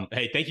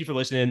 Hey, thank you for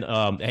listening.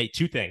 Hey,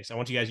 two things. I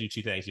want you guys to do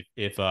two things.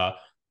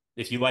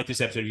 If you like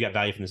this episode, you got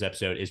value from this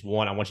episode. Is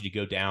one, I want you to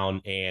go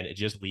down and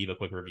just leave a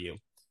quick review.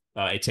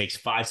 It takes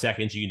 5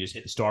 seconds. You can just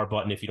hit the star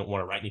button if you don't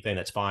want to write anything.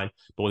 That's fine.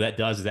 But what that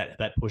does is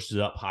that pushes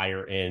it up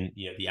higher in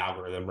the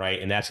algorithm,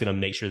 right? And that's going to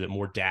make sure that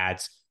more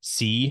dads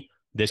see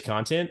this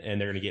content and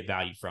they're going to get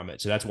value from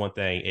it. So that's one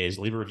thing, is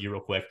leave a review real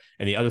quick.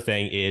 And the other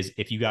thing is,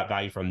 if you got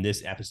value from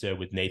this episode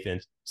with Nathan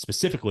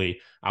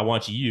specifically, I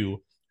want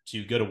you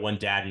to go to one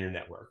dad in your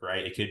network,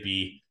 right? It could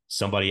be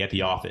somebody at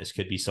the office,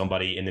 could be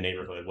somebody in the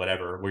neighborhood,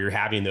 whatever, where you're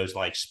having those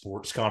like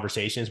sports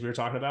conversations we were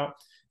talking about.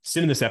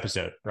 Send them this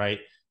episode, right?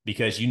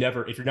 Because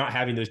if you're not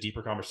having those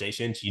deeper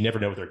conversations, you never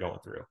know what they're going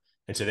through.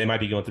 And so they might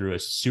be going through a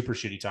super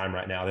shitty time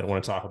right now. They don't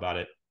want to talk about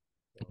it.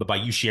 But by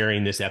you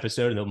sharing this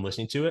episode and them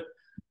listening to it,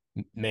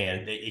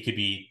 man, it could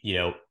be,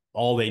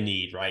 all they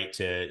need, right,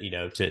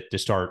 to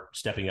start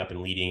stepping up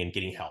and leading and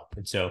getting help.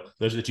 And so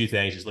those are the two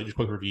things: is leave a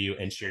quick review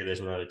and share this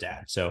with another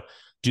dad. So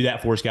do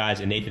that for us,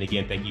 guys. And Nathan,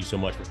 again, thank you so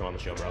much for coming on the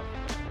show, bro.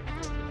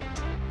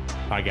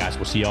 All right, guys,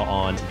 we'll see y'all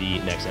on the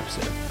next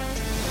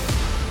episode.